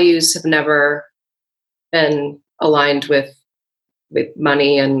values have never been aligned with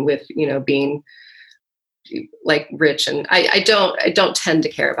money and with being like rich, and I don't tend to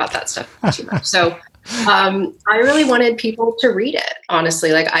care about that stuff too much. So I really wanted people to read it,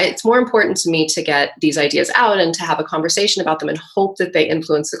 honestly. Like it's more important to me to get these ideas out and to have a conversation about them and hope that they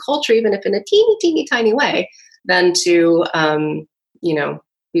influence the culture, even if in a teeny tiny way, than to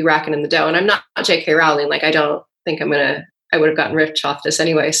be racking in the dough. And I'm not J.K. Rowling. Like I don't think I would have gotten rich off this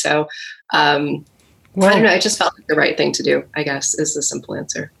anyway. So I don't know. It just felt like the right thing to do, I guess, is the simple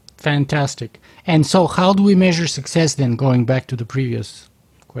answer. Fantastic. And so how do we measure success then, going back to the previous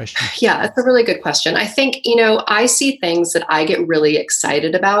question? Yeah, that's a really good question. I think, I see things that I get really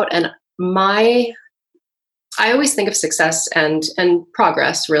excited about, and I always think of success and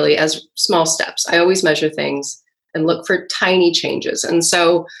progress really as small steps. I always measure things and look for tiny changes. And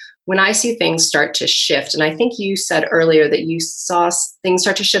so when I see things start to shift, and I think you said earlier that you saw things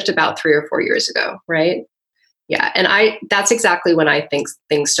start to shift about 3 or 4 years ago, right? Yeah, and that's exactly when I think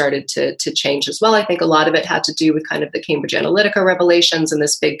things started to change as well. I think a lot of it had to do with kind of the Cambridge Analytica revelations and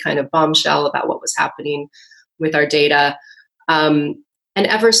this big kind of bombshell about what was happening with our data. And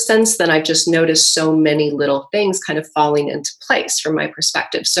ever since then, I've just noticed so many little things kind of falling into place from my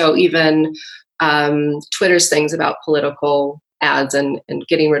perspective. So even Twitter's things about political ads and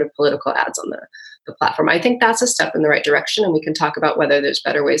getting rid of political ads on the platform. I think that's a step in the right direction, and we can talk about whether there's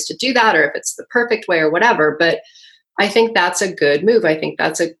better ways to do that or if it's the perfect way or whatever. But I think that's a good move. I think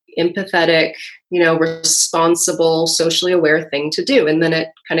that's a empathetic, responsible, socially aware thing to do. And then it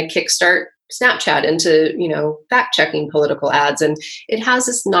kind of kickstart Snapchat into, fact checking political ads, and it has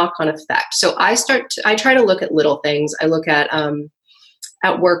this knock-on effect. So I try to look at little things. I look at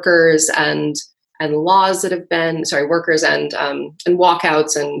workers and laws that have been workers and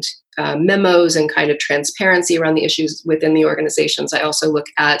walkouts and memos and kind of transparency around the issues within the organizations. I also look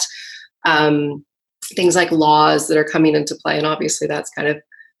at things like laws that are coming into play, and obviously that's kind of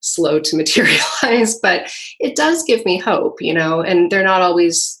slow to materialize, but it does give me hope, and they're not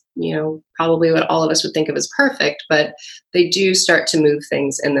always, probably what all of us would think of as perfect, but they do start to move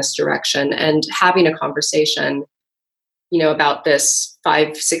things in this direction. And having a conversation about this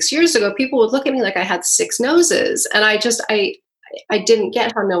 5-6 years ago, people would look at me like I had 6 noses. And I didn't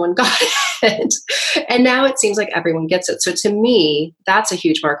get how no one got it. And now it seems like everyone gets it. So to me, that's a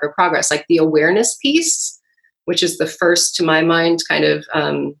huge marker of progress. Like the awareness piece, which is the first, to my mind, kind of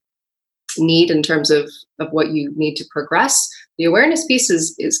need in terms of what you need to progress. The awareness piece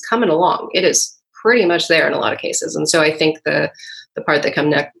is coming along. It is pretty much there in a lot of cases. And so I think the part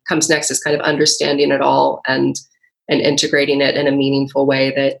that comes next is kind of understanding it all and integrating it in a meaningful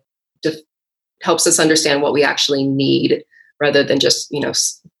way that helps us understand what we actually need, rather than just,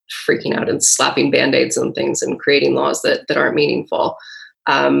 freaking out and slapping Band-Aids on things and creating laws that aren't meaningful.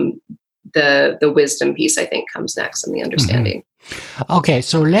 The wisdom piece, I think, comes next, and the understanding. Mm-hmm. Okay,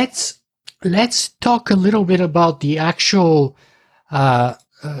 so let's talk a little bit about the actual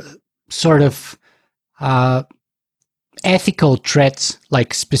sort of ethical threats,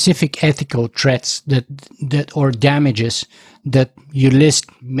 like specific ethical threats that or damages that you list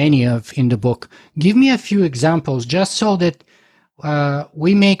many of in the book. Give me a few examples, just so that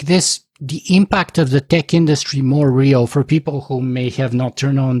we make the impact of the tech industry more real for people who may have not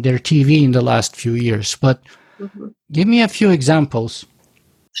turned on their TV in the last few years. But give me a few examples.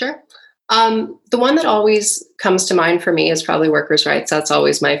 Sure. The one that always comes to mind for me is probably workers' rights. That's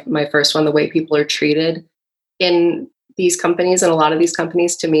always my first one. The way people are treated in these companies, and a lot of these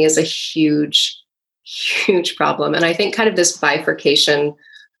companies, to me, is a huge, huge problem. And I think kind of this bifurcation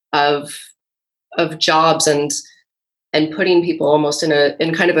of jobs and putting people almost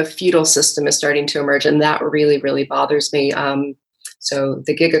in kind of a feudal system is starting to emerge, and that really, really bothers me. So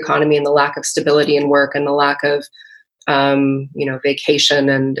the gig economy and the lack of stability in work and the lack of vacation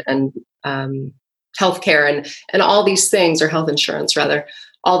and healthcare and all these things, or health insurance rather,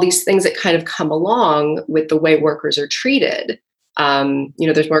 all these things that kind of come along with the way workers are treated.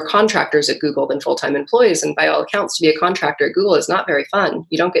 There's more contractors at Google than full-time employees, and by all accounts, to be a contractor at Google is not very fun.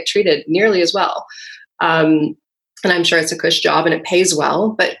 You don't get treated nearly as well. And I'm sure it's a cush job and it pays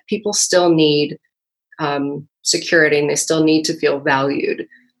well, but people still need security, and they still need to feel valued.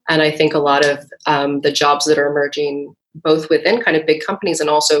 And I think a lot of the jobs that are emerging, both within kind of big companies and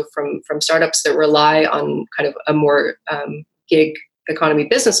also from startups that rely on kind of a more gig economy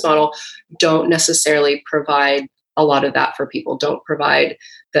business model, don't necessarily provide a lot of that for people, don't provide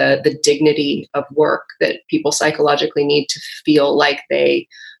the dignity of work that people psychologically need to feel like they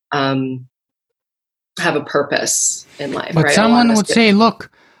have a purpose in life. But right? someone would say, look,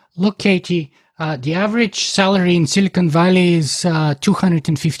 Katie, the average salary in Silicon Valley is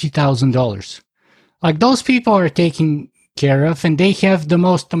 $250,000. Like, those people are taken care of, and they have the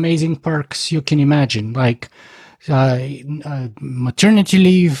most amazing perks you can imagine, like maternity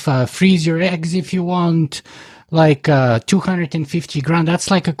leave, freeze your eggs if you want, like 250 grand. That's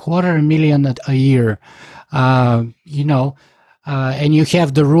like $250,000 a year, and you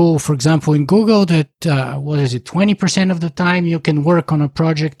have the rule, for example, in Google that, 20% of the time you can work on a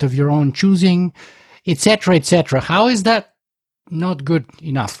project of your own choosing, etc., etc. How is that not good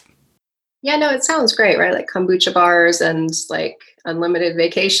enough? Yeah, no, it sounds great, right? Like kombucha bars and like unlimited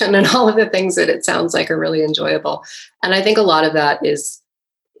vacation and all of the things that it sounds like are really enjoyable. And I think a lot of that is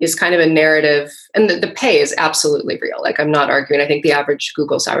kind of a narrative, and the pay is absolutely real. Like, I'm not arguing. I think the average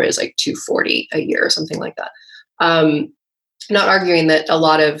Google salary is like $240 a year or something like that. Not arguing that a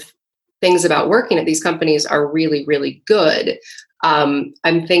lot of things about working at these companies are really, really good. I'm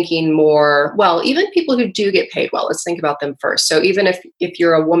thinking more, well, even people who do get paid well, let's think about them first. So even if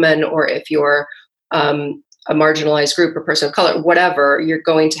you're a woman, or if you're a marginalized group or person of color, whatever, you're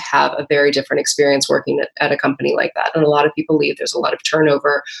going to have a very different experience working at a company like that. And a lot of people leave. There's a lot of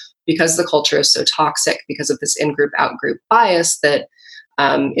turnover because the culture is so toxic, because of this in-group, out-group bias that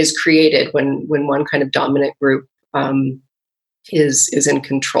is created when one kind of dominant group is in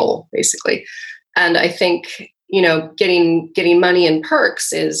control, basically. And I think, getting money and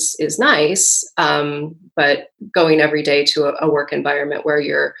perks is nice, but going every day to a work environment where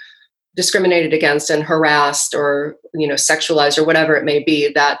you're discriminated against and harassed, or sexualized, or whatever it may be,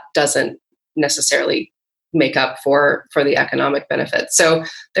 that doesn't necessarily make up for the economic benefits. So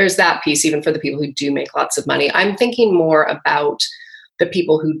there's that piece, even for the people who do make lots of money. I'm thinking more about the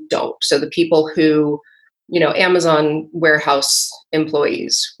people who don't. So the people who, Amazon warehouse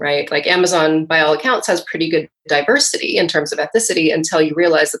employees, right? Like, Amazon, by all accounts, has pretty good diversity in terms of ethnicity, until you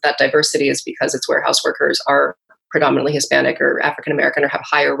realize that diversity is because its warehouse workers are predominantly Hispanic or African American, or have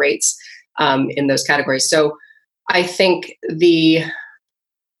higher rates in those categories. So I think the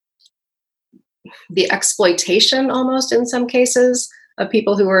exploitation, almost in some cases, of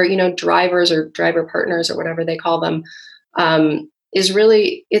people who are, drivers or driver partners or whatever they call them, it's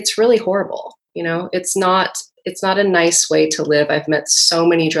really horrible. It's not a nice way to live. I've met so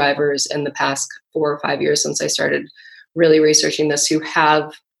many drivers in the past 4 or 5 years since I started really researching this, who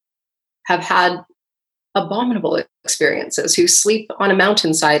have had abominable experiences, who sleep on a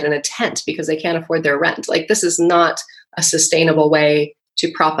mountainside in a tent because they can't afford their rent. Like, this is not a sustainable way to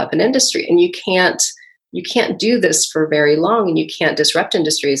prop up an industry. And you can't do this for very long, and you can't disrupt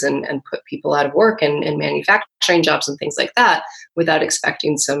industries and put people out of work and manufacturing jobs and things like that without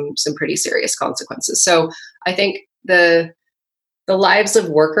expecting some pretty serious consequences. So I think the lives of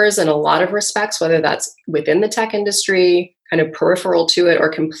workers, in a lot of respects, whether that's within the tech industry, kind of peripheral to it, or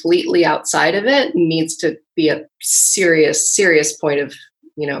completely outside of it, needs to be a serious point of,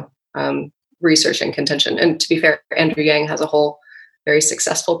 research and contention. And to be fair, Andrew Yang has a whole very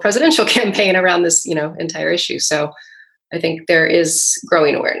successful presidential campaign around this, entire issue. So I think there is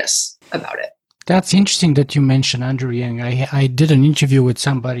growing awareness about it. That's interesting that you mentioned Andrew Yang. I did an interview with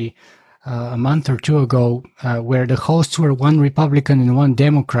somebody a month or two ago where the hosts were one Republican and one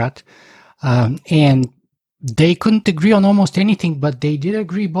Democrat, and they couldn't agree on almost anything, but they did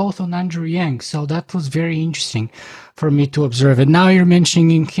agree both on Andrew Yang. So that was very interesting for me to observe. And now you're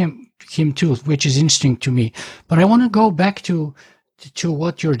mentioning him too, which is interesting to me. But I want to go back to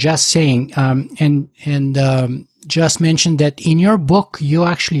what you're just saying, and just mentioned that in your book you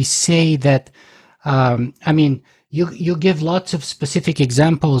actually say that, you give lots of specific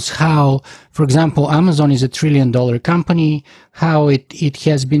examples how, for example, Amazon is $1 trillion company, how it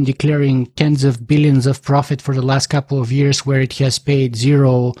has been declaring tens of billions of profit for the last couple of years, where it has paid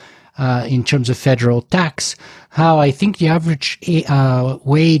zero in terms of federal tax, how I think the average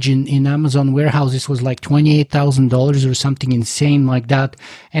wage in Amazon warehouses was like $28,000 or something insane like that,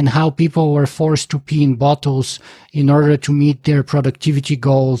 and how people were forced to pee in bottles in order to meet their productivity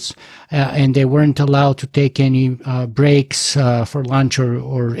goals, and they weren't allowed to take any breaks for lunch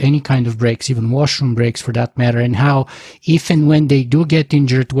or any kind of breaks, even washroom breaks for that matter, and how if and when they do get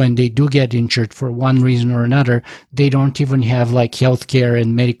injured, for one reason or another, they don't even have like healthcare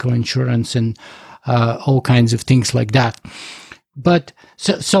and medical insurance and all kinds of things like that. But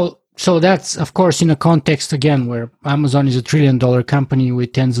so that's, of course, in a context, again, where Amazon is $1 trillion company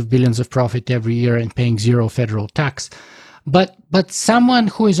with tens of billions of profit every year and paying zero federal tax. But someone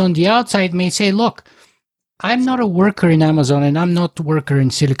who is on the outside may say, look, I'm not a worker in Amazon and I'm not a worker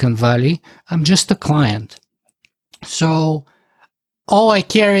in Silicon Valley. I'm just a client. So all I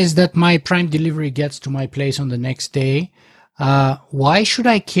care is that my Prime delivery gets to my place on the next day. Why should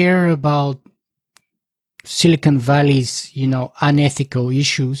I care about Silicon Valley's, unethical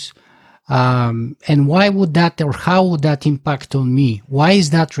issues? And why would that, or how would that impact on me? Why is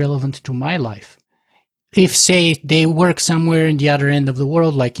that relevant to my life? If, say, they work somewhere in the other end of the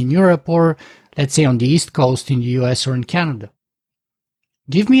world, like in Europe, or let's say on the East Coast in the US or in Canada.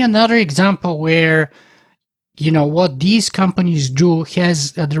 Give me another example where, what these companies do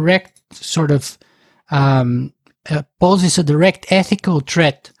has a direct sort of, poses a direct ethical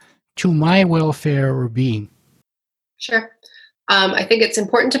threat to my welfare or being. Sure. I think it's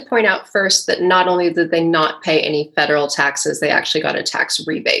important to point out first that not only did they not pay any federal taxes, they actually got a tax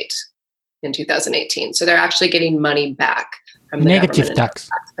rebate in 2018. So they're actually getting money back from the negative tax.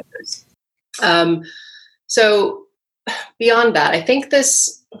 So beyond that, I think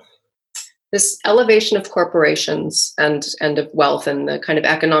this elevation of corporations and of wealth and the kind of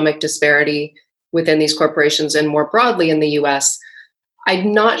economic disparity within these corporations and more broadly in the US,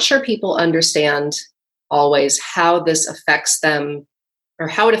 I'm not sure people understand always how this affects them or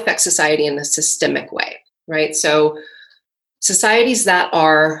how it affects society in a systemic way, right? So societies that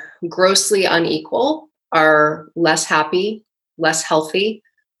are grossly unequal are less happy, less healthy,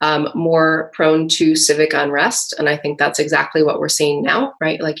 more prone to civic unrest. And I think that's exactly what we're seeing now,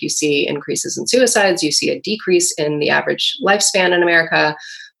 right? Like you see increases in suicides, you see a decrease in the average lifespan in America,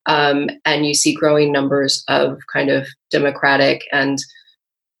 and you see growing numbers of kind of democratic and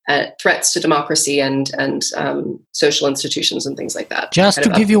threats to democracy and social institutions and things like that. Just to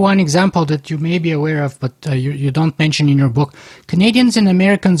give you one example that you may be aware of, but you don't mention in your book, Canadians and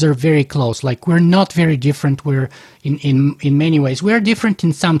Americans are very close. Like, we're not very different. We're in many ways. We're different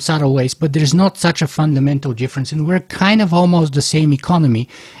in some subtle ways, but there's not such a fundamental difference. And we're kind of almost the same economy.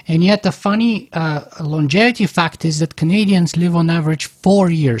 And yet the funny longevity fact is that Canadians live on average 4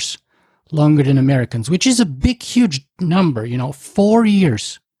 years longer than Americans, which is a big, huge number, 4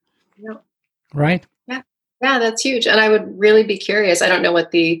 years. Yeah. Right? Yeah, that's huge. And I would really be curious. I don't know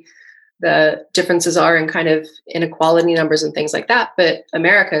what the differences are in kind of inequality numbers and things like that, but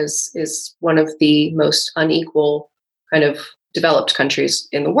America is one of the most unequal kind of developed countries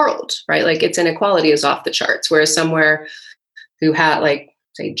in the world, right? Like, its inequality is off the charts. Whereas somewhere who had, like,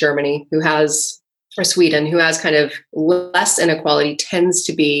 say, Germany, or Sweden, who has kind of less inequality, tends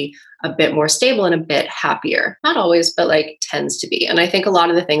to be a bit more stable and a bit happier. Not always, but like tends to be. And I think a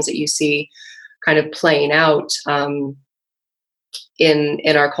lot of the things that you see kind of playing out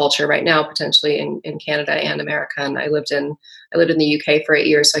in our culture right now, potentially in Canada and America, and I lived in the UK for 8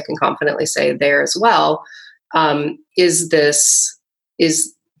 years, so I can confidently say there as well, is the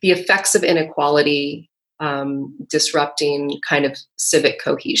effects of inequality disrupting kind of civic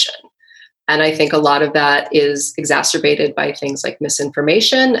cohesion. And I think a lot of that is exacerbated by things like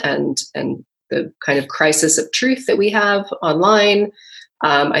misinformation and the kind of crisis of truth that we have online.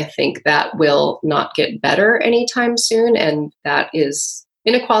 I think that will not get better anytime soon. And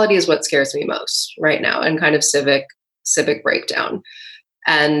inequality is what scares me most right now, and kind of civic breakdown.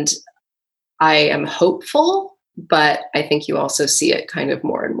 And I am hopeful, but I think you also see it kind of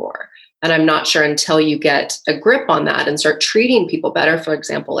more and more. And I'm not sure until you get a grip on that and start treating people better, for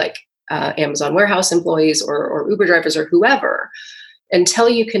example, like Amazon warehouse employees or Uber drivers or whoever, until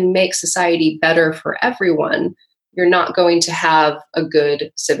you can make society better for everyone, you're not going to have a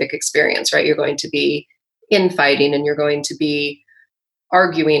good civic experience, right? You're going to be infighting, and you're going to be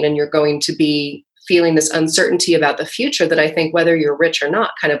arguing, and you're going to be feeling this uncertainty about the future that I think, whether you're rich or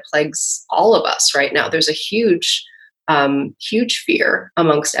not, kind of plagues all of us right now. There's a huge fear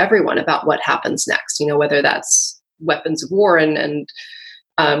amongst everyone about what happens next, whether that's weapons of war and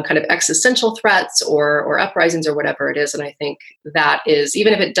kind of existential threats or uprisings or whatever it is. And I think that is,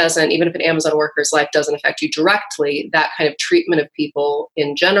 even if an Amazon worker's life doesn't affect you directly, that kind of treatment of people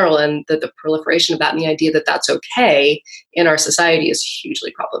in general and the proliferation of that and the idea that that's okay in our society is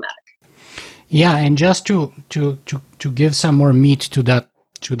hugely problematic. Yeah, and just to give some more meat to that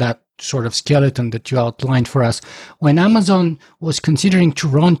sort of skeleton that you outlined for us, when Amazon was considering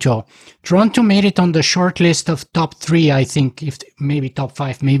Toronto made it on the short list of top 3, I think, if maybe top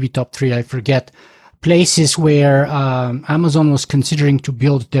 5, maybe top 3, I forget, places where Amazon was considering to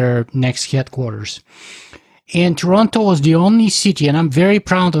build their next headquarters. And Toronto was the only city, and I'm very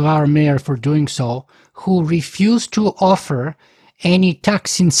proud of our mayor for doing so, who refused to offer any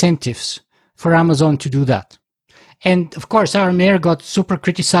tax incentives for Amazon to do that. And of course, our mayor got super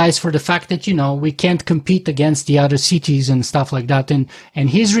criticized for the fact that, we can't compete against the other cities and stuff like that. And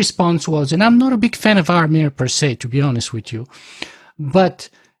his response was, and I'm not a big fan of our mayor per se, to be honest with you, but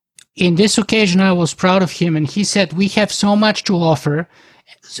in this occasion, I was proud of him. And he said, we have so much to offer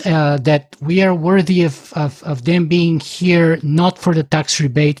that we are worthy of them being here, not for the tax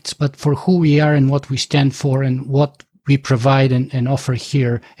rebates, but for who we are and what we stand for and what we provide and offer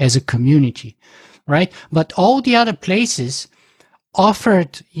here as a community. Right? But all the other places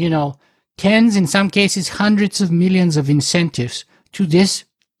offered, tens, in some cases, hundreds of millions of incentives to this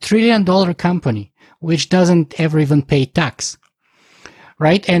 $1 trillion company, which doesn't ever even pay tax.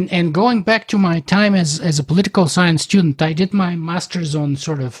 Right? And going back to my time as a political science student, I did my master's on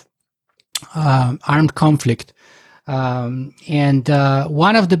sort of armed conflict. And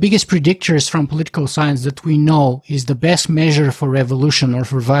one of the biggest predictors from political science that we know is the best measure for revolution or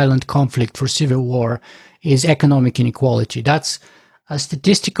for violent conflict, for civil war, is economic inequality. That's a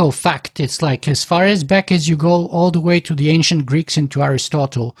statistical fact. It's like as far as back as you go, all the way to the ancient Greeks and to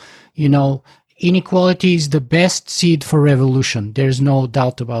Aristotle, inequality is the best seed for revolution. There's no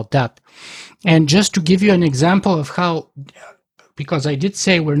doubt about that. And just to give you an example of how, because I did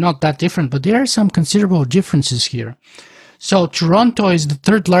say we're not that different, but there are some considerable differences here. So Toronto is the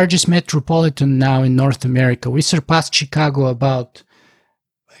third largest metropolitan now in North America. We surpassed Chicago about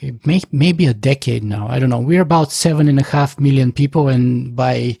maybe a decade now. I don't know. We're about 7.5 million people, and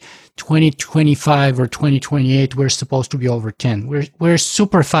by 2025 or 2028, we're supposed to be over 10. We're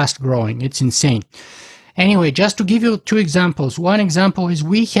super fast growing. It's insane. Anyway, just to give you two examples. One example is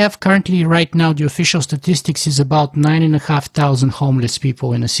we have currently right now, the official statistics is about 9,500 homeless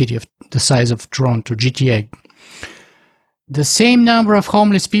people in a city of the size of Toronto, GTA. The same number of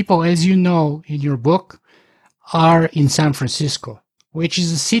homeless people, as you know in your book, are in San Francisco, which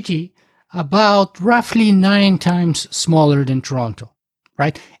is a city about roughly 9 times smaller than Toronto,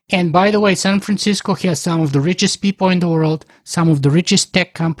 right? And by the way, San Francisco has some of the richest people in the world, some of the richest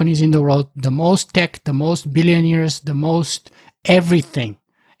tech companies in the world, the most tech, the most billionaires, the most everything.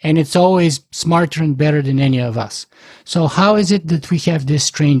 And it's always smarter and better than any of us. So how is it that we have this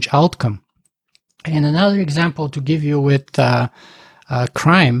strange outcome? And another example to give you with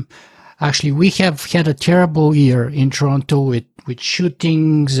crime, actually, we have had a terrible year in Toronto with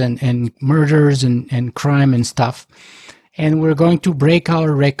shootings and murders and crime and stuff. And we're going to break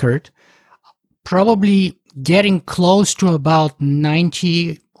our record, probably getting close to about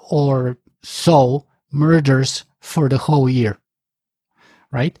 90 or so murders for the whole year,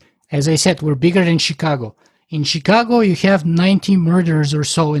 right? As I said, we're bigger than Chicago. In Chicago, you have 90 murders or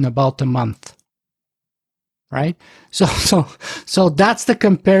so in about a month, right? So that's the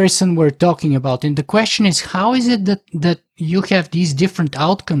comparison we're talking about. And the question is, how is it that you have these different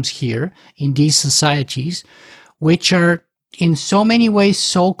outcomes here in these societies, which are in so many ways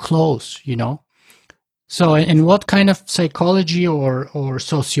so close, So, and what kind of psychology or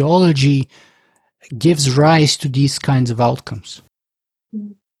sociology gives rise to these kinds of outcomes?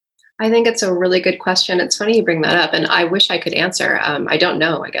 I think it's a really good question. It's funny you bring that up, and I wish I could answer. I don't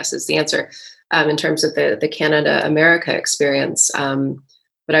know, I guess is the answer in terms of the Canada-America experience.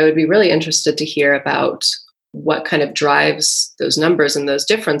 But I would be really interested to hear about what kind of drives those numbers and those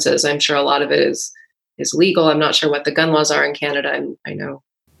differences. I'm sure a lot of it is legal. I'm not sure what the gun laws are in Canada. I know.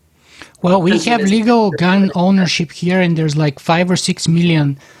 Well, we have legal gun ownership here, and there's like 5 or 6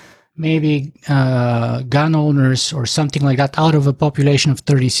 million, maybe, gun owners or something like that out of a population of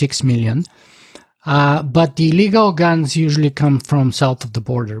 36 million. But the illegal guns usually come from south of the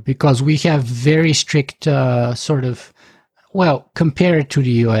border because we have very strict compared to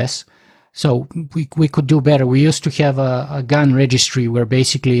the US. So we could do better. We used to have a gun registry where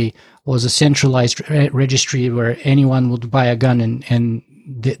basically was a centralized registry where anyone would buy a gun and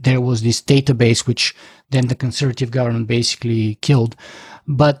there was this database which then the conservative government basically killed.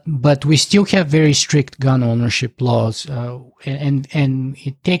 But we still have very strict gun ownership laws, and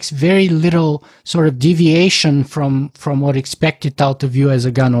it takes very little sort of deviation from what expected out of you as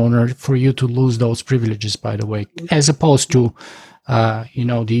a gun owner for you to lose those privileges, by the way, as opposed to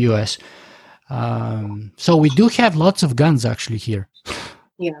the US. So we do have lots of guns actually here.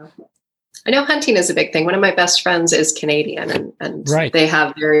 Yeah. I know hunting is a big thing. One of my best friends is Canadian and right. They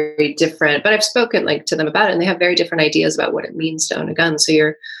have very different, but I've spoken to them about it and they have very different ideas about what it means to own a gun.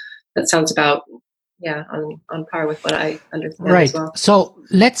 So that sounds about, on par with what I understand right. as well. So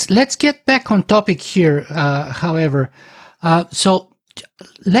let's get back on topic here. However, so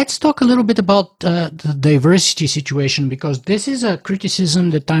let's talk a little bit about the diversity situation, because this is a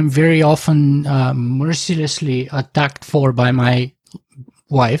criticism that I'm very often mercilessly attacked for by my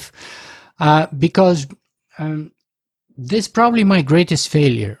wife, because this is probably my greatest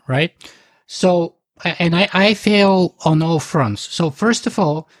failure, right? So, and I fail on all fronts. So first of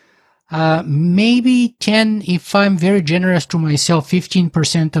all, maybe 10, if I'm very generous to myself,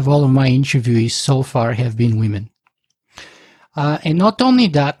 15% of all of my interviewees so far have been women. And not only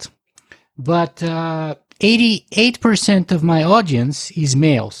that, but 88% of my audience is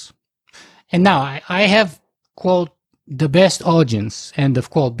males. And now I have, quote, the best audience, end of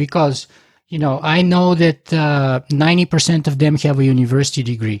quote, because, I know that 90% of them have a university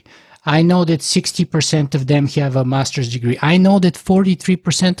degree. I know that 60% of them have a master's degree. I know that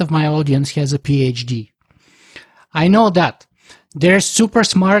 43% of my audience has a PhD. I know that. They're super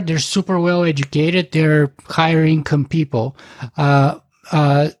smart. They're super well educated. They're higher income people.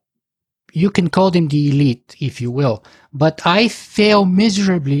 You can call them the elite, if you will. But I fail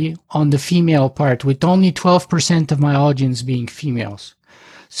miserably on the female part, with only 12% of my audience being females.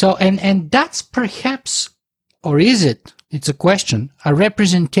 So, and that's perhaps, or is it, it's a question, a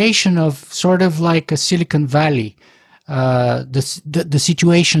representation of sort of like a Silicon Valley, the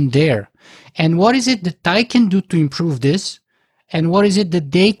situation there. And what is it that I can do to improve this? And what is it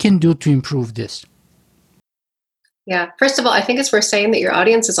that they can do to improve this? Yeah. First of all, I think it's worth saying that your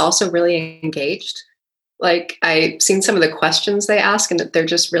audience is also really engaged. Like, I've seen some of the questions they ask, and that they're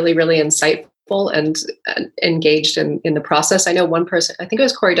just really, really insightful and engaged in the process. I know one person, I think it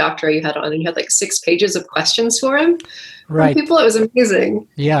was Cory Doctorow you had on, and you had like 6 pages of questions for him. Right. From people, it was amazing.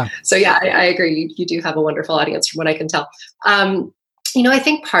 Yeah. So yeah, I agree. You do have a wonderful audience from what I can tell. I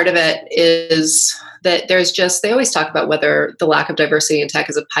think part of it is that they always talk about whether the lack of diversity in tech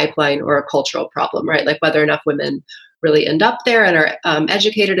is a pipeline or a cultural problem, right? Like whether enough women really end up there and are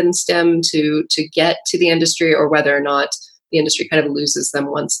educated in STEM to get to the industry, or whether or not the industry kind of loses them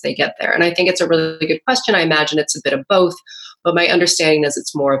once they get there. And I think it's a really good question. I imagine it's a bit of both, but my understanding is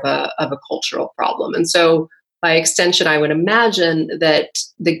it's more of a cultural problem. And so by extension, I would imagine that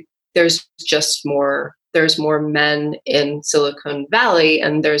there's more men in Silicon Valley,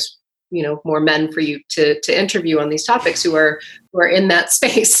 and there's more men for you to interview on these topics who are in that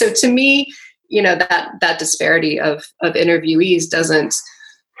space. So to me, that disparity of interviewees doesn't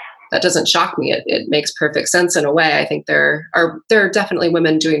shock me. It makes perfect sense in a way. I think there are definitely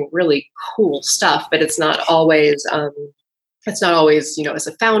women doing really cool stuff, but it's not always as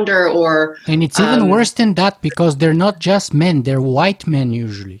a founder or. And it's even worse than that, because they're not just men; they're white men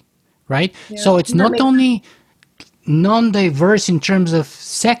usuai. Right? Yeah, so it's not only non-diverse in terms of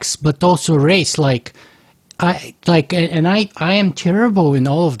sex, but also race. I am terrible in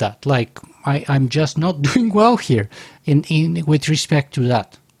all of that. Like I'm just not doing well here in with respect to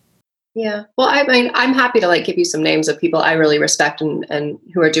that. Yeah. Well, I mean, I'm happy to give you some names of people I really respect and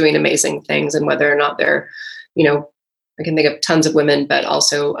who are doing amazing things, and whether or not they're, I can think of tons of women, but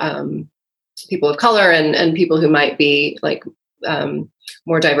also people of color and people who might be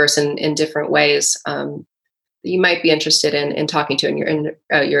more diverse in different ways. You might be interested in talking to, and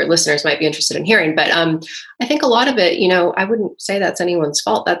your listeners might be interested in hearing. But I think a lot of it, I wouldn't say that's anyone's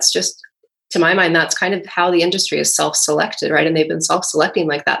fault. That's just, to my mind, that's kind of how the industry is self-selected, right? And they've been self-selecting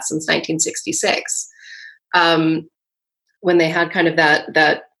like that since 1966, when they had kind of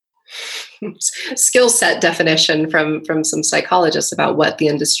that skill set definition from some psychologists about what the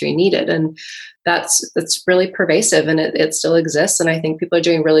industry needed. And that's really pervasive, and it still exists. And I think people are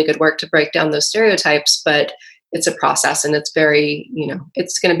doing really good work to break down those stereotypes, but it's a process, and it's very,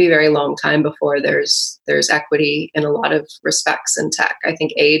 it's going to be a very long time before there's equity in a lot of respects in tech. I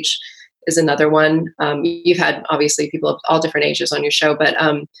think age is another one. You've had obviously people of all different ages on your show, but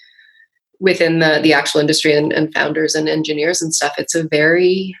within the actual industry and founders and engineers and stuff, it's a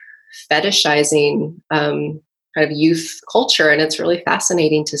very fetishizing kind of youth culture. And it's really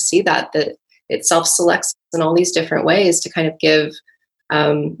fascinating to see that it self-selects in all these different ways to kind of give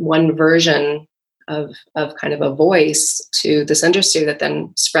one version of kind of a voice to this industry that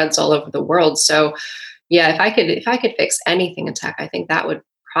then spreads all over the world. So yeah, if I could fix anything in tech, I think that would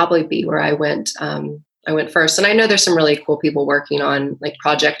probably be where I went first. And I know there's some really cool people working on like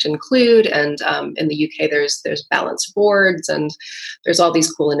Project Include, and in the UK there's balanced boards, and there's all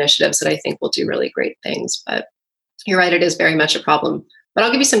these cool initiatives that I think will do really great things. But you're right, it is very much a problem. But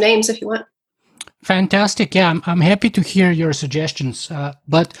I'll give you some names if you want. Fantastic. Yeah, I'm happy to hear your suggestions.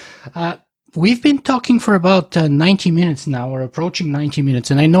 But we've been talking for about 90 minutes now, or approaching 90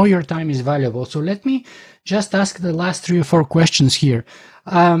 minutes, and I know your time is valuable. So let me just ask the last 3 or 4 questions here.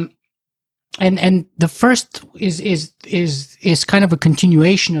 And the first is kind of a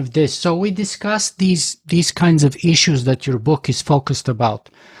continuation of this. So we discussed these kinds of issues that your book is focused about: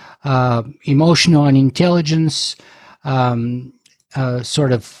 emotional intelligence,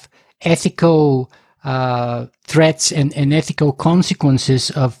 sort of ethical threats and ethical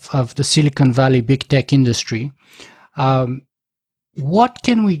consequences of the Silicon Valley big tech industry. What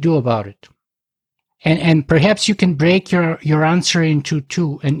can we do about it? And perhaps you can break your answer into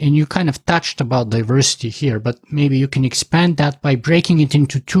two, and you kind of touched about diversity here, but maybe you can expand that by breaking it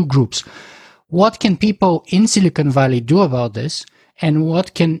into two groups. What can people in Silicon Valley do about this? And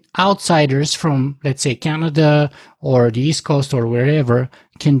what can outsiders from, let's say, Canada or the East Coast or wherever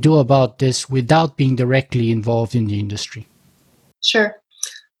can do about this without being directly involved in the industry? Sure.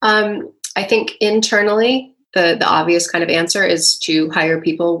 I think internally, the obvious kind of answer is to hire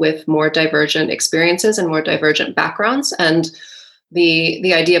people with more divergent experiences and more divergent backgrounds. And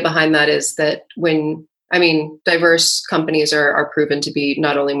the idea behind that is that diverse companies are proven to be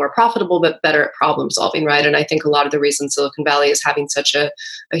not only more profitable, but better at problem solving, right? And I think a lot of the reason Silicon Valley is having such a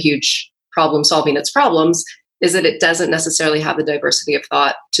huge problem solving its problems is that it doesn't necessarily have the diversity of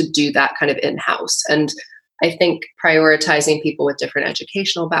thought to do that kind of in-house. And I think prioritizing people with different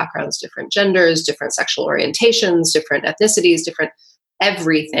educational backgrounds, different genders, different sexual orientations, different ethnicities, different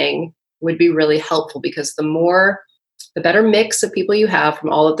everything would be really helpful, because the better mix of people you have from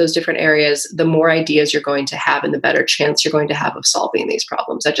all of those different areas, the more ideas you're going to have and the better chance you're going to have of solving these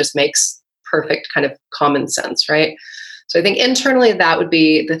problems. That just makes perfect kind of common sense, right? So I think internally that would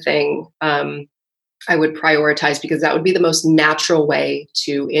be the thing I would prioritize, because that would be the most natural way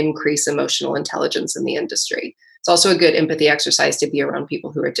to increase emotional intelligence in the industry. It's also a good empathy exercise to be around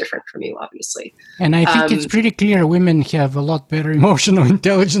people who are different from you, obviously. And I think it's pretty clear women have a lot better emotional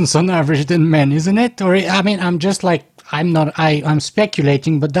intelligence on average than men, isn't it? Or, I mean, I'm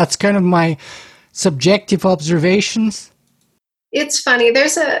speculating, but that's kind of my subjective observations. It's funny.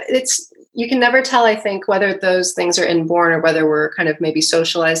 You can never tell, I think, whether those things are inborn or whether we're kind of maybe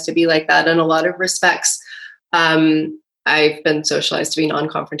socialized to be like that in a lot of respects. I've been socialized to be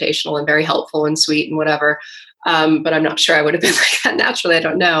non-confrontational and very helpful and sweet and whatever. But I'm not sure I would have been like that naturally. I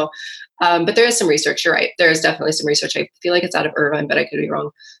don't know. But there is some research. You're right. There is definitely some research. I feel like it's out of Irvine, but I could be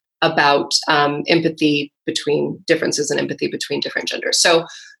wrong, about empathy between differences and empathy between different genders. So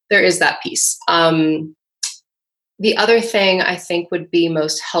there is that piece. The other thing I think would be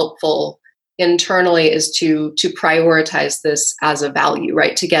most helpful internally is to prioritize this as a value,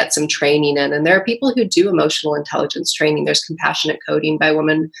 right? To get some training in. And there are people who do emotional intelligence training. There's compassionate coding by a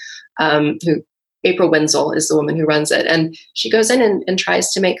woman who, April Wenzel is the woman who runs it. And she goes in and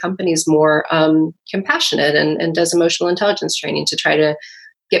tries to make companies more compassionate and does emotional intelligence training to try to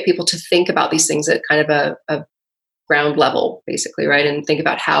get people to think about these things at kind of a ground level, basically, right? And think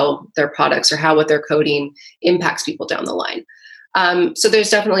about how their products or how what they're coding impacts people down the line. So there's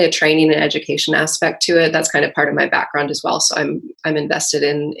definitely a training and education aspect to it. That's kind of part of my background as well. So I'm invested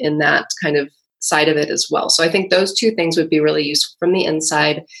in that kind of side of it as well. So I think those two things would be really useful from the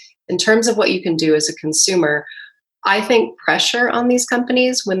inside. In terms of what you can do as a consumer, I think pressure on these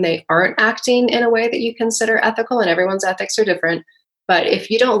companies when they aren't acting in a way that you consider ethical, and everyone's ethics are different. But if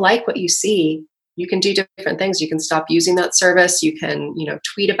you don't like what you see, you can do different things. You can stop using that service. You can,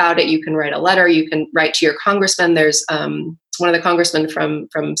 tweet about it. You can write a letter. You can write to your congressman. There's one of the congressmen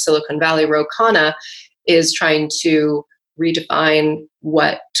from Silicon Valley, Ro Khanna, is trying to redefine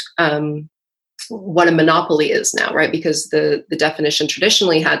what a monopoly is now, right? Because the definition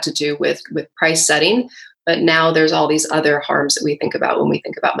traditionally had to do with price setting, but now there's all these other harms that we think about when we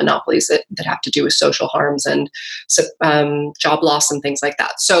think about monopolies that have to do with social harms and job loss and things like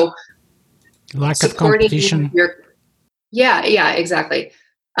that. So lack of competition. Yeah, exactly.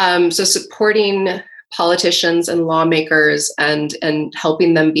 So supporting politicians and lawmakers and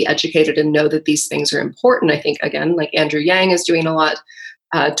helping them be educated and know that these things are important. I think, again, like Andrew Yang is doing a lot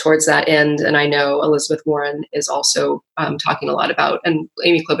towards that end. And I know Elizabeth Warren is also talking a lot about, and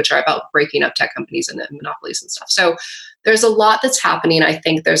Amy Klobuchar, about breaking up tech companies and monopolies and stuff. So there's a lot that's happening. I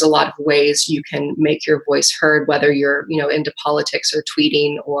think there's a lot of ways you can make your voice heard, whether you're, into politics or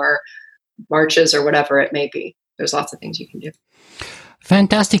tweeting or marches or whatever it may be. There's lots of things you can do.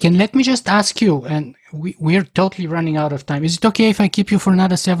 Fantastic. And let me just ask you, and we're totally running out of time. Is it okay if I keep you for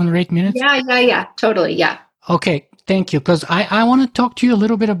another 7 or 8 minutes? Yeah. Totally. Yeah. Okay. Thank you. Because I want to talk to you a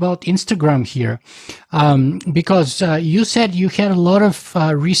little bit about Instagram here. Because you said you had a lot of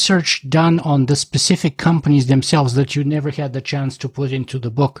research done on the specific companies themselves that you never had the chance to put into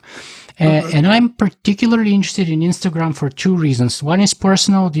the book. And I'm particularly interested in Instagram for two reasons. One is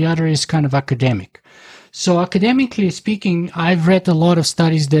personal. The other is kind of academic. So academically speaking, I've read a lot of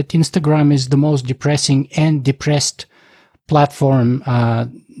studies that Instagram is the most depressing and depressed platform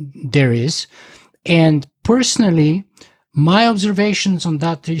there is. And personally, my observations on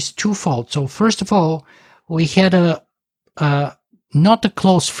that is twofold. So first of all, we had a not a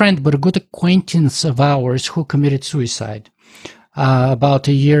close friend, but a good acquaintance of ours who committed suicide about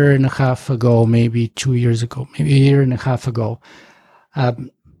a year and a half ago, maybe 2 years ago, maybe a year and a half ago.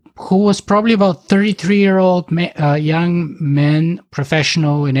 Who was probably about 33-year-old young man,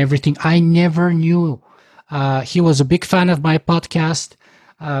 professional and everything. I never knew. He was a big fan of my podcast.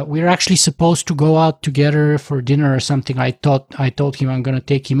 We were actually supposed to go out together for dinner or something. I told him I'm going to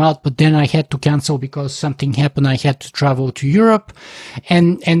take him out, but then I had to cancel because something happened. I had to travel to Europe.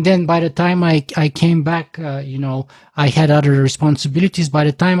 And then by the time I came back, I had other responsibilities. By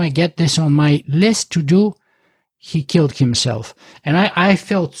the time I get this on my list to do, he killed himself. And I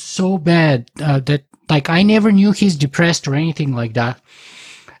felt so bad that, like, I never knew he's depressed or anything like that.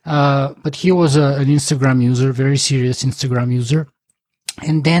 But he was an Instagram user, very serious Instagram user.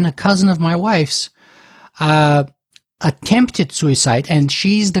 And then a cousin of my wife's attempted suicide. And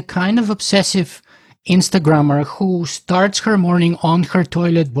she's the kind of obsessive Instagrammer who starts her morning on her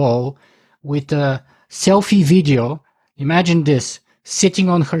toilet bowl with a selfie video. Imagine this, sitting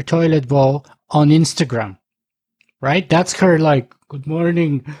on her toilet bowl on Instagram. Right? That's her, like, good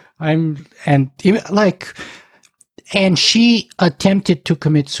morning. And she attempted to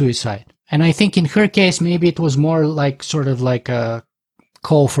commit suicide. And I think in her case, maybe it was more like sort of like a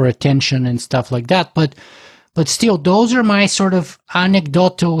call for attention and stuff like that. But still, those are my sort of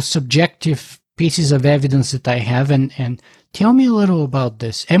anecdotal, subjective pieces of evidence that I have. And tell me a little about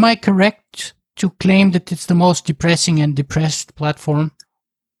this. Am I correct to claim that it's the most depressing and depressed platform?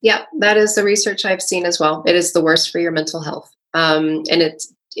 Yeah, that is the research I've seen as well. It is the worst for your mental health. And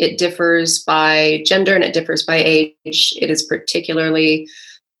it differs by gender and it differs by age. It is particularly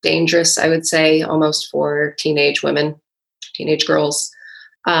dangerous, I would say, almost for teenage women, teenage girls.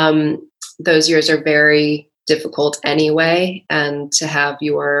 Those years are very difficult anyway. And to have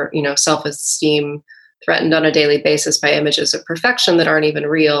your, self-esteem threatened on a daily basis by images of perfection that aren't even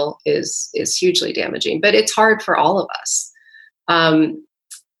real is hugely damaging. But it's hard for all of us.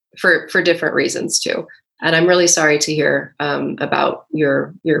 For different reasons too. And I'm really sorry to hear about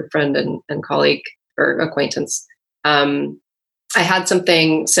your friend and colleague or acquaintance. I had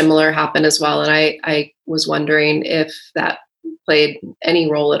something similar happen as well. And I was wondering if that played any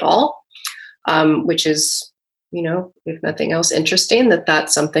role at all, which is, if nothing else, interesting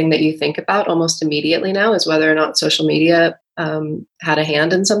that's something that you think about almost immediately now, is whether or not social media had a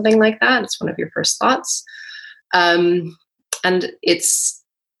hand in something like that. It's one of your first thoughts. And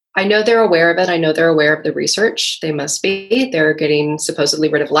I know they're aware of it. I know they're aware of the research. They must be. They're getting supposedly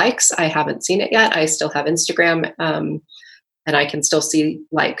rid of likes. I haven't seen it yet. I still have Instagram, and I can still see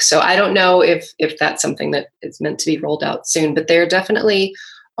likes. So I don't know if that's something that is meant to be rolled out soon, but they're definitely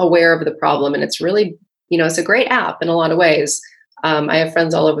aware of the problem. And it's really, it's a great app in a lot of ways. I have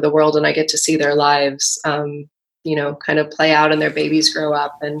friends all over the world and I get to see their lives, kind of play out and their babies grow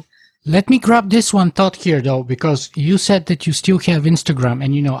up. And let me grab this one thought here, though, because you said that you still have Instagram,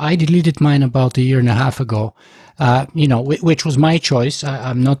 and, I deleted mine about a year and a half ago, which was my choice.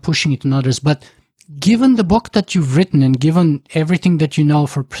 I'm not pushing it on others. But given the book that you've written and given everything that you know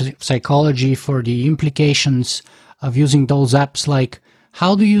for psychology, for the implications of using those apps, like,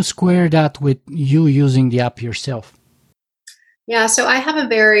 how do you square that with you using the app yourself? Yeah, so I have a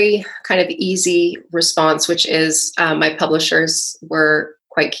very kind of easy response, which is my publishers were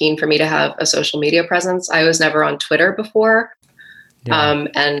quite keen for me to have a social media presence. I was never on Twitter before. Yeah.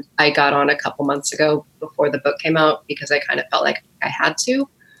 And I got on a couple months ago before the book came out because I kind of felt like I had to.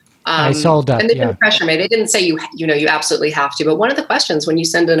 I saw that. And they didn't pressure me. They didn't say you absolutely have to. But one of the questions when you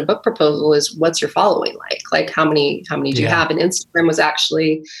send in a book proposal is, what's your following like? Like how many do you have? And Instagram was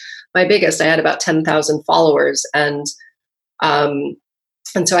actually my biggest. I had about 10,000 followers, and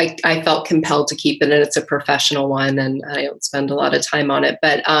so I felt compelled to keep it, and it's a professional one, and I don't spend a lot of time on it.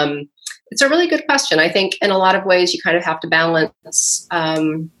 But it's a really good question. I think in a lot of ways you kind of have to balance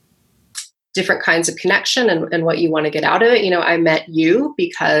different kinds of connection and what you want to get out of it. I met you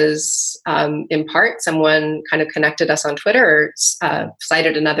because in part someone kind of connected us on Twitter, or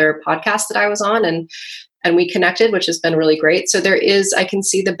cited another podcast that I was on, and we connected, which has been really great. So I can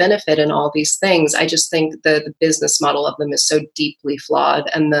see the benefit in all these things. I just think the business model of them is so deeply flawed,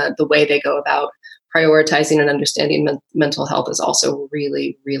 and the way they go about prioritizing and understanding mental health is also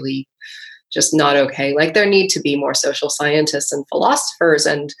really, really just not okay. Like, there need to be more social scientists and philosophers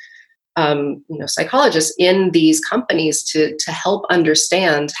and psychologists in these companies to help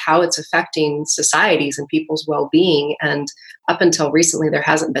understand how it's affecting societies and people's well-being. And up until recently, there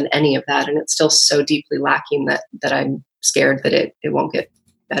hasn't been any of that, and it's still so deeply lacking that I'm scared that it won't get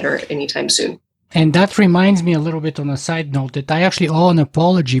better anytime soon. And that reminds me a little bit on a side note that I actually owe an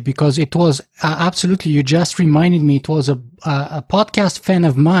apology because it was absolutely, you just reminded me, it was a podcast fan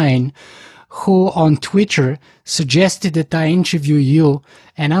of mine who on Twitter suggested that I interview you.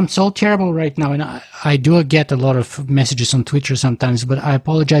 And I'm so terrible right now. And I do get a lot of messages on Twitter sometimes, but I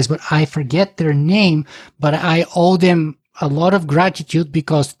apologize, but I forget their name, but I owe them a lot of gratitude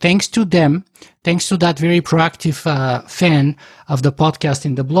because thanks to them, thanks to that very proactive fan of the podcast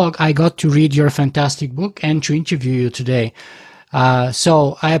in the blog, I got to read your fantastic book and to interview you today.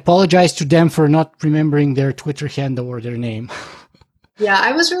 So I apologize to them for not remembering their Twitter handle or their name. Yeah,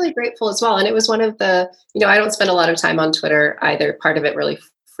 I was really grateful as well. And it was one of the, I don't spend a lot of time on Twitter either. Part of it really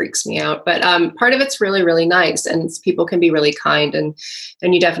freaks me out, but part of it's really, really nice. And people can be really kind. And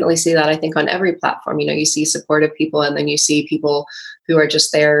you definitely see that, I think, on every platform. You see supportive people, and then you see people who are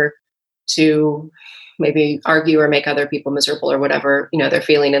just there to maybe argue or make other people miserable, or whatever, they're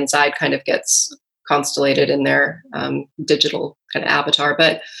feeling inside kind of gets constellated in their digital kind of avatar.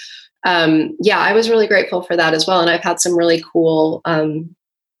 But yeah, I was really grateful for that as well. And I've had some really cool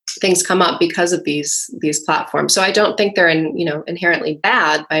things come up because of these platforms. So I don't think they're inherently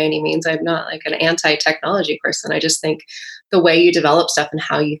bad by any means. I'm not like an anti-technology person. I just think the way you develop stuff and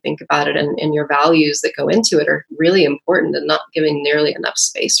how you think about it and your values that go into it are really important and not giving nearly enough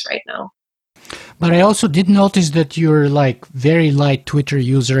space right now. But I also did notice that you're like very light Twitter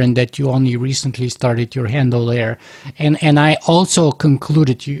user and that you only recently started your handle there. And I also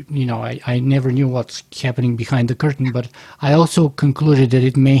concluded, I never knew what's happening behind the curtain, but I also concluded that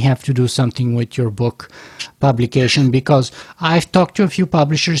it may have to do something with your book publication, because I've talked to a few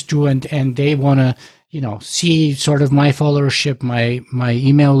publishers too, and they want to, see sort of my followership, my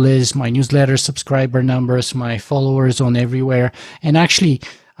email list, my newsletter subscriber numbers, my followers on everywhere. And actually,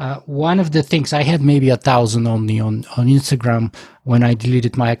 one of the things, I had maybe 1,000 only on Instagram when I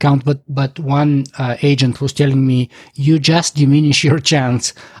deleted my account, but one agent was telling me, you just diminish your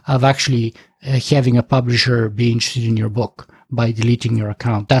chance of actually having a publisher be interested in your book by deleting your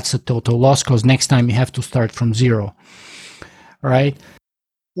account. That's a total loss, because next time you have to start from zero, right?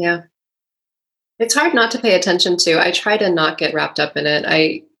 Yeah. It's hard not to pay attention to. I try to not get wrapped up in it.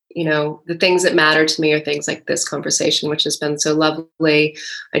 The things that matter to me are things like this conversation, which has been so lovely.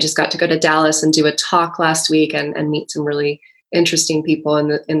 I just got to go to Dallas and do a talk last week and meet some really interesting people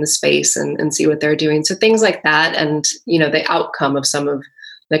in the space and see what they're doing. So things like that, and the outcome of some of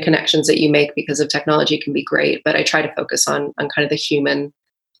the connections that you make because of technology can be great. But I try to focus on kind of the human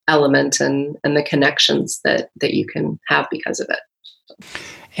element and the connections that you can have because of it.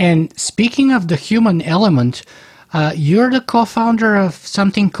 And speaking of the human element, you're the co-founder of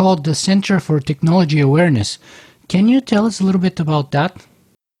something called the Center for Technology Awareness. Can you tell us a little bit about that?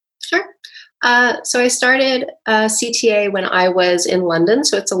 Sure. So I started CTA when I was in London.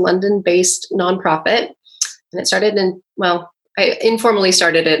 So it's a London-based nonprofit. And it started I informally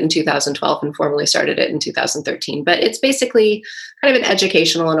started it in 2012 and formally started it in 2013. But it's basically kind of an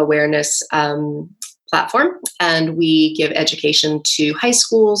educational and awareness platform, and we give education to high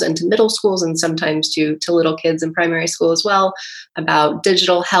schools and to middle schools, and sometimes to little kids in primary school as well, about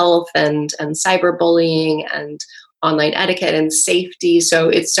digital health and cyberbullying and online etiquette and safety. So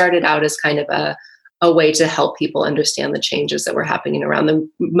it started out as kind of a way to help people understand the changes that were happening around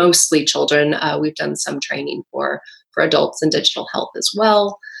them, mostly children. We've done some training for adults in digital health as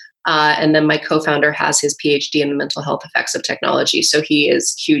well. And then my co-founder has his PhD in the mental health effects of technology. So he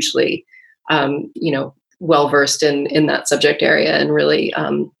is hugely well-versed in that subject area and really,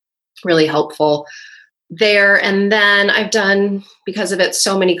 really helpful there. And then I've done, because of it,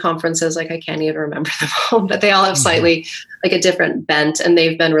 so many conferences, like I can't even remember them all, but they all have slightly like a different bent, and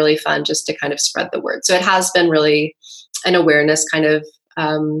they've been really fun just to kind of spread the word. So it has been really an awareness kind of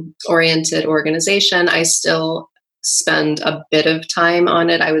oriented organization. I still spend a bit of time on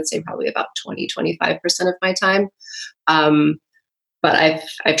it. I would say probably about 20-25% of my time. But I've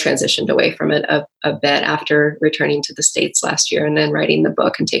transitioned away from it a bit after returning to the States last year and then writing the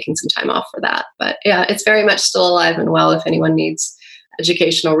book and taking some time off for that. But yeah, it's very much still alive and well if anyone needs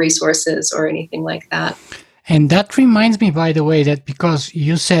educational resources or anything like that. And that reminds me, by the way, that because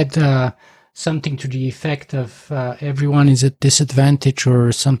you said something to the effect of everyone is at disadvantage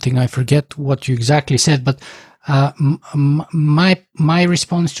or something, I forget what you exactly said, but my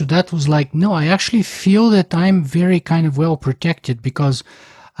response to that was like, no, I actually feel that I'm very kind of well protected because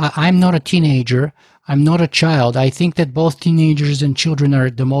I'm not a teenager. I'm not a child. I think that both teenagers and children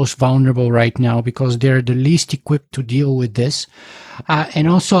are the most vulnerable right now because they're the least equipped to deal with this. And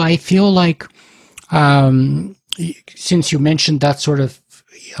also I feel like, since you mentioned that sort of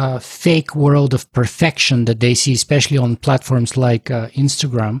fake world of perfection that they see, especially on platforms like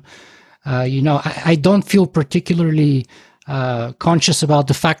Instagram, I don't feel particularly conscious about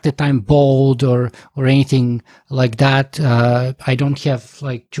the fact that I'm bald or anything like that. I don't have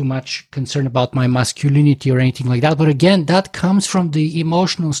like too much concern about my masculinity or anything like that. But again, that comes from the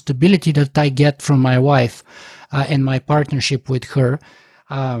emotional stability that I get from my wife and my partnership with her.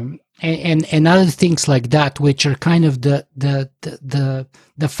 And other things like that, which are kind of the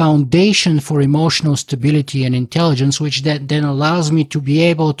foundation for emotional stability and intelligence, which then allows me to be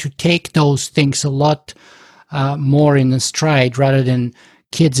able to take those things a lot more in a stride, rather than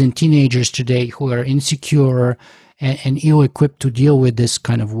kids and teenagers today who are insecure and ill-equipped to deal with this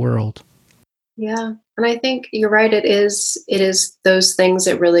kind of world. Yeah, and I think you're right. It is those things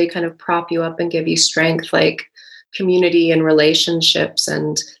that really kind of prop you up and give you strength, like community and relationships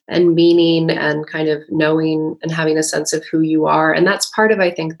and meaning and kind of knowing and having a sense of who you are. And that's part of,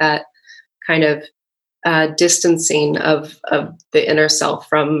 I think, that kind of distancing of the inner self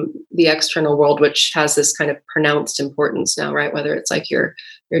from the external world, which has this kind of pronounced importance now, right? Whether it's like your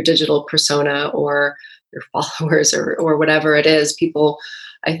digital persona or your followers or whatever it is, people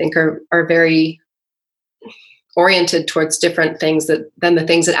I think are very oriented towards different things than the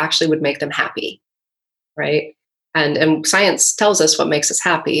things that actually would make them happy, right? And science tells us what makes us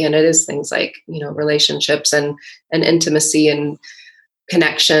happy, and it is things like, relationships and intimacy and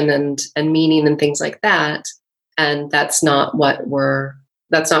connection and meaning and things like that. And that's not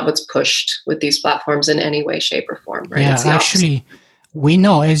what's pushed with these platforms in any way, shape, or form, right? Yeah, actually, we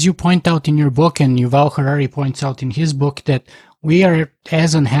know, as you point out in your book, and Yuval Harari points out in his book, that we are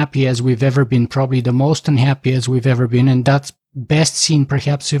as unhappy as we've ever been, probably the most unhappy as we've ever been. And that's best seen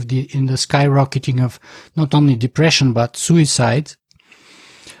perhaps in the skyrocketing of not only depression, but suicide.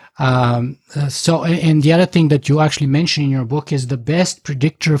 And the other thing that you actually mention in your book is the best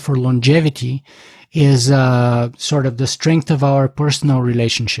predictor for longevity is sort of the strength of our personal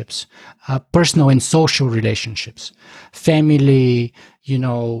relationships, personal and social relationships, family,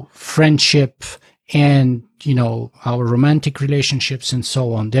 friendship, and, our romantic relationships and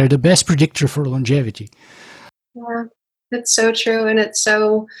so on. They're the best predictor for longevity. Yeah, it's so true. And it's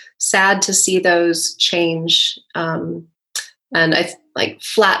so sad to see those change. And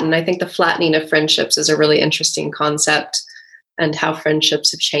flatten. I think the flattening of friendships is a really interesting concept, and how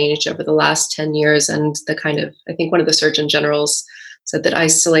friendships have changed over the last 10 years. And I think one of the Surgeon Generals said that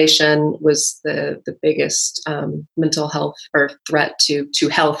isolation was the biggest mental health or threat to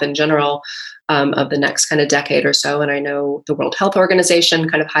health in general of the next kind of decade or so. And I know the World Health Organization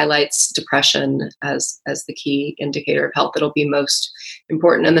kind of highlights depression as the key indicator of health that'll be most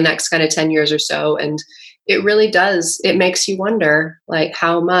important in the next kind of 10 years or so. And it really does. It makes you wonder, like,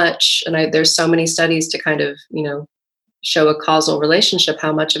 how much, and there's so many studies to kind of, show a causal relationship,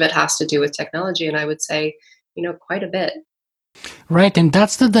 how much of it has to do with technology. And I would say, quite a bit. Right. And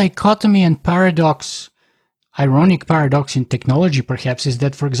that's the dichotomy and ironic paradox in technology, perhaps, is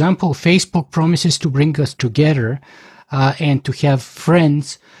that, for example, Facebook promises to bring us together and to have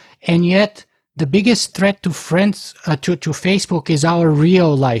friends. And yet the biggest threat to friends, to Facebook, is our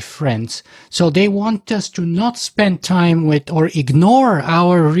real life friends. So they want us to not spend time with or ignore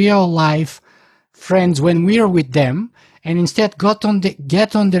our real life friends when we are with them, and instead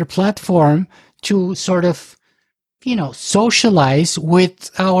get on their platform to sort of, socialize with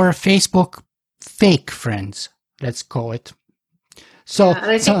our Facebook fake friends, let's call it. So,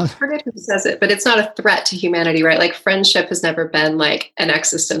 and I think I forget who says it, but it's not a threat to humanity, right? Like, friendship has never been like an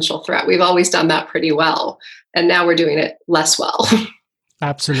existential threat. We've always done that pretty well, and now we're doing it less well.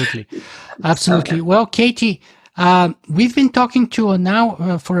 Absolutely. Okay. Well, Katie, we've been talking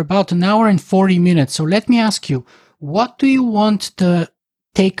for about an hour and 40 minutes. So let me ask you, what do you want the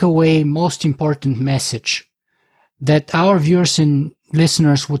takeaway, most important message that our viewers and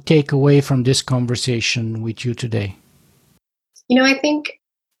listeners would take away from this conversation with you today? I think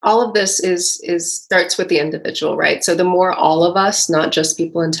all of this starts with the individual, right? So the more all of us, not just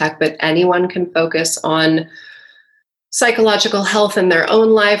people in tech, but anyone can focus on psychological health in their own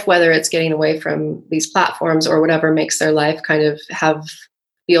life, whether it's getting away from these platforms or whatever makes their life kind of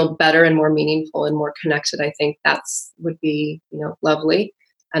feel better and more meaningful and more connected, I think would be, lovely.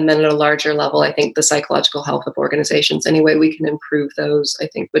 And then at a larger level, I think the psychological health of organizations, any way we can improve those, I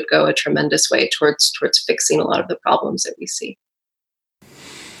think would go a tremendous way towards fixing a lot of the problems that we see.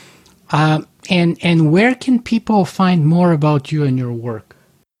 And where can people find more about you and your work?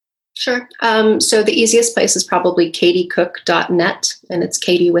 Sure. So the easiest place is probably katiecook.net, and it's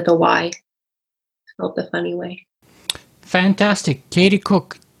Katie with a Y, spelled the funny way. Fantastic. Katie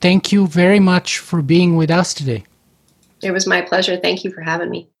Cook, thank you very much for being with us today. It was my pleasure. Thank you for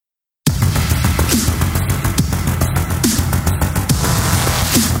having me.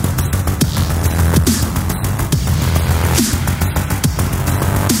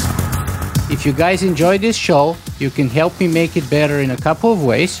 If you guys enjoy this show, you can help me make it better in a couple of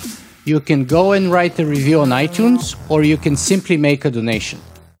ways. You can go and write a review on iTunes, or you can simply make a donation.